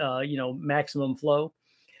has, maximum flow.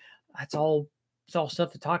 It's all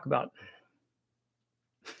stuff to talk about.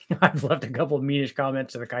 I've left a couple of meanish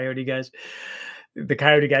comments to the Coyote guys. The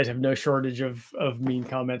Coyote guys have no shortage of mean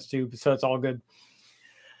comments too, so it's all good.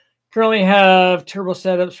 Currently have turbo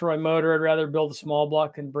setups for my motor. I'd rather build a small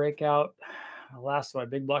block and break out the last of my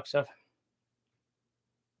big block stuff.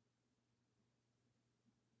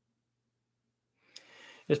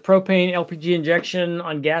 Is propane LPG injection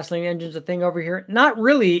on gasoline engines a thing over here? Not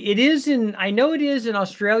really. It is I know it is in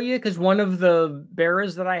Australia, because one of the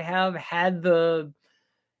Barras that I have had the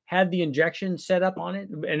injection set up on it,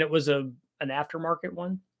 and it was an aftermarket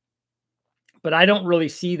one. But I don't really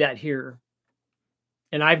see that here.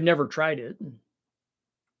 And I've never tried it.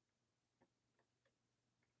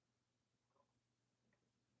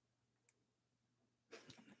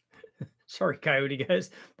 Sorry, Coyote guys,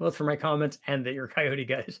 both for my comments and that you're Coyote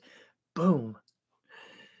guys. Boom.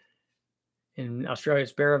 In Australia,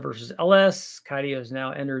 it's Barra versus LS. Coyote has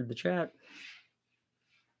now entered the chat.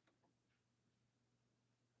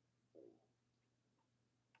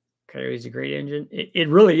 Coyote is a great engine. It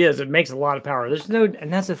really is. It makes a lot of power.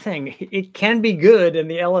 And that's the thing. It can be good, and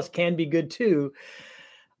the LS can be good too.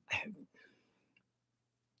 I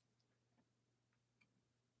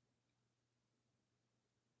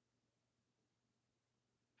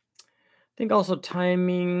think also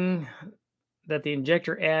timing that the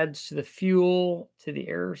injector adds to the fuel to the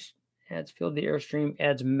air, adds fuel to the airstream,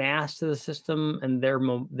 adds mass to the system, and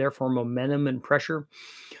therefore momentum and pressure.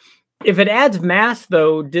 If it adds mass,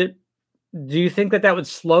 though, do you think that would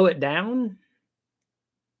slow it down?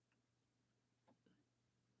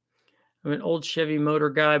 I'm an old Chevy motor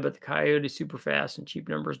guy, but the Coyote is super fast and cheap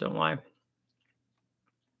numbers don't lie.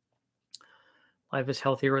 Life is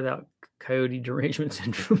healthier without Coyote derangement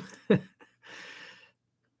syndrome.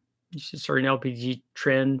 You should start an LPG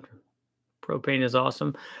trend. Propane is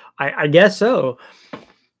awesome. I guess so.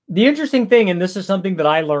 The interesting thing, and this is something that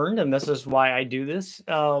I learned, and this is why I do this,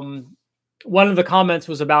 one of the comments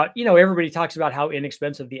was about, everybody talks about how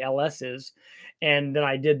inexpensive the LS is. And then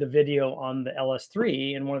I did the video on the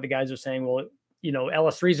LS3, and one of the guys was saying, well,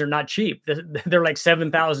 LS3s are not cheap. They're like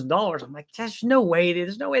 $7,000. I'm like, there's no way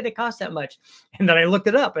they cost that much. And then I looked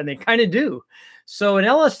it up, and they kind of do. So an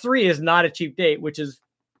LS3 is not a cheap date, which is,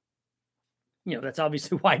 that's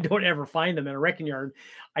obviously why I don't ever find them in a wrecking yard.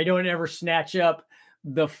 I don't ever snatch up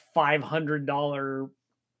the $500,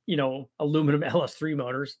 aluminum LS3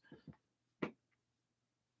 motors.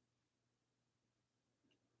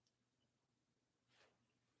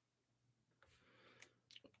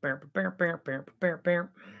 And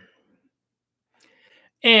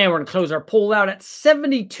we're going to close our poll out at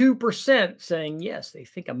 72% saying yes, they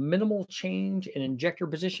think a minimal change in injector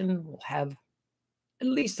position will have at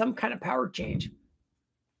least some kind of power change.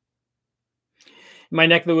 In my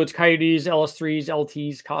neck of the woods, Coyotes, LS3s,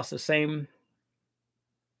 LTs cost the same.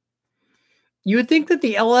 You would think that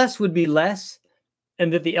the LS would be less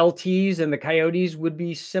and that the LTs and the Coyotes would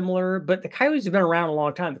be similar, but the Coyotes have been around a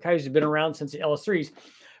long time. The Coyotes have been around since the LS3s,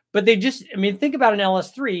 but think about an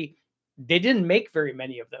LS3. They didn't make very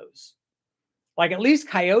many of those. Like, at least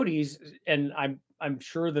Coyotes, and I'm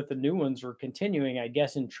sure that the new ones are continuing, I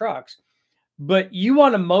guess, in trucks, but you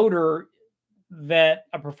want a motor that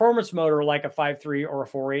a performance motor like a 5.3 or a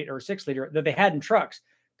 4.8 or a 6-liter that they had in trucks,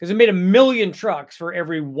 because they made a million trucks for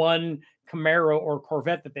every one Camaro or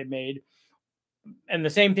Corvette that they made. And the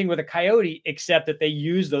same thing with a Coyote, except that they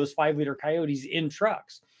use those 5-liter Coyotes in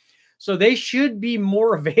trucks. So they should be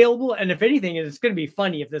more available. And if anything, it's going to be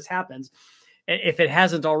funny if this happens, if it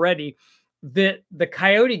hasn't already, that the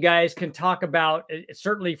Coyote guys can talk about,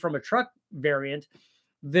 certainly from a truck variant,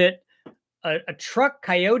 that a truck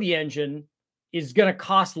Coyote engine is going to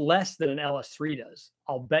cost less than an LS3 does.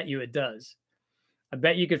 I'll bet you it does. I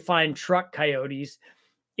bet you could find truck Coyotes,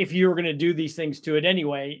 if you were going to do these things to it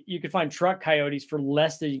anyway, you could find truck Coyotes for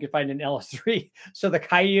less than you could find an LS3. So the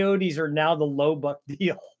Coyotes are now the low buck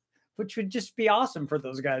deal, which would just be awesome for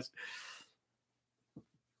those guys.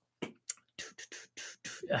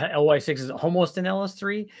 LY6 is almost an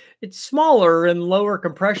LS3. It's smaller and lower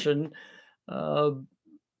compression,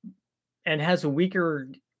 and has a weaker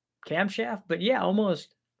camshaft, but yeah,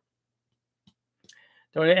 almost.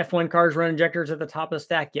 Don't F1 cars run injectors at the top of the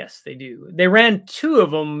stack? Yes, they do. They ran two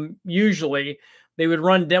of them usually. They would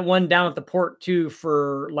run one down at the port too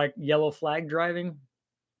for like yellow flag driving.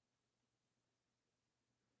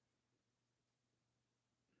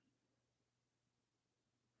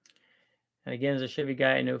 And again, as a Chevy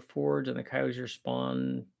guy, I know Fords and the Coyotes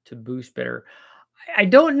respond to boost better. I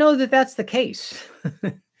don't know that that's the case.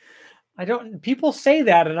 People say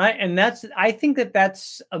that, I think that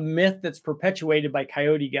that's a myth that's perpetuated by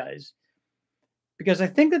Coyote guys, because I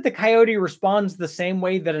think that the Coyote responds the same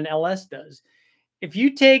way that an LS does. If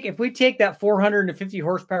we take that 450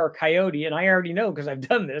 horsepower Coyote, and I already know because I've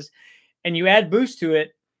done this, and you add boost to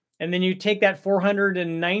it, and then you take that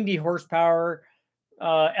 490 horsepower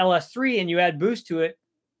LS3 and you add boost to it,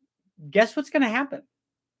 guess what's going to happen?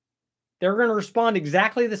 They're going to respond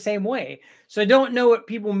exactly the same way. So I don't know what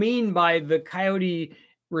people mean by the Coyote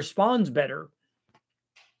responds better.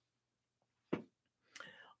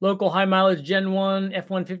 Local high mileage Gen 1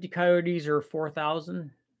 F-150 Coyotes are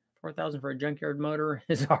 4,000. 4,000 for a junkyard motor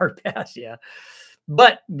is a hard pass, yeah.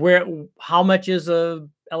 But how much is a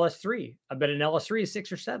LS3? I bet an LS3 is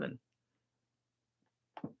 6 or 7.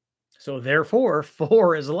 So therefore,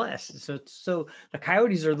 4 is less. So the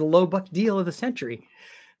Coyotes are the low buck deal of the century.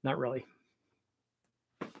 Not really.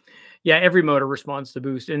 Yeah, every motor responds to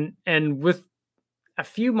boost, and with a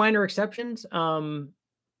few minor exceptions,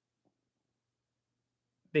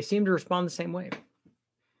 they seem to respond the same way.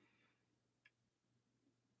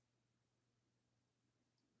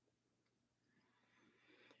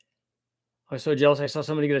 I was so jealous. I saw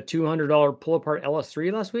somebody get a $200 pull-apart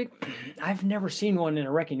LS3 last week. I've never seen one in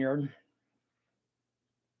a wrecking yard.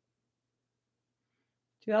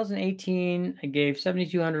 2018, I gave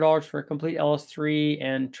 $7,200 for a complete LS3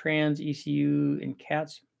 and trans ECU and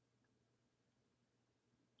CATs.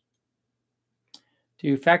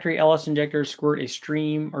 Do factory LS injectors squirt a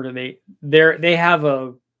stream, or do they have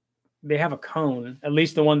a cone? At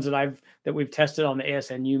least the ones that we've tested on the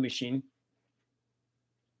ASNU machine.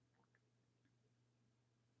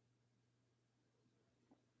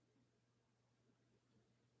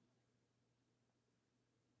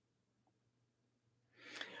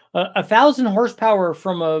 A 1,000 horsepower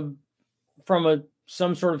from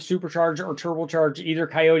some sort of supercharged or turbocharged either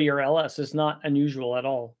Coyote or LS is not unusual at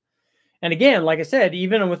all. And again, like I said,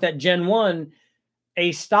 even with that Gen 1,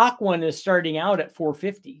 a stock one is starting out at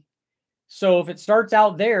 450. So if it starts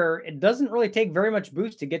out there, it doesn't really take very much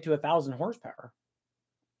boost to get to 1,000 horsepower.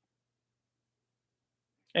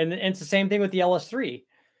 And it's the same thing with the LS3.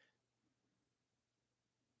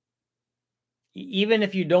 Even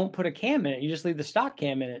if you don't put a cam in it, you just leave the stock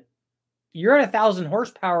cam in it, you're at 1,000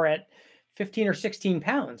 horsepower at 15 or 16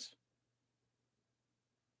 pounds.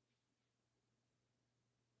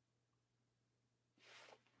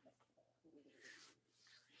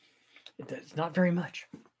 It's not very much.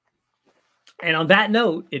 And on that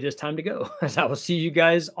note, it is time to go. As I will see you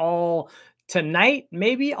guys all tonight,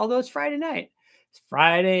 maybe, although it's Friday night. It's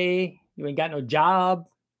Friday. You ain't got no job,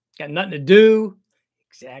 got nothing to do.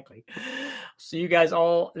 Exactly. See you guys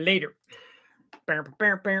all later.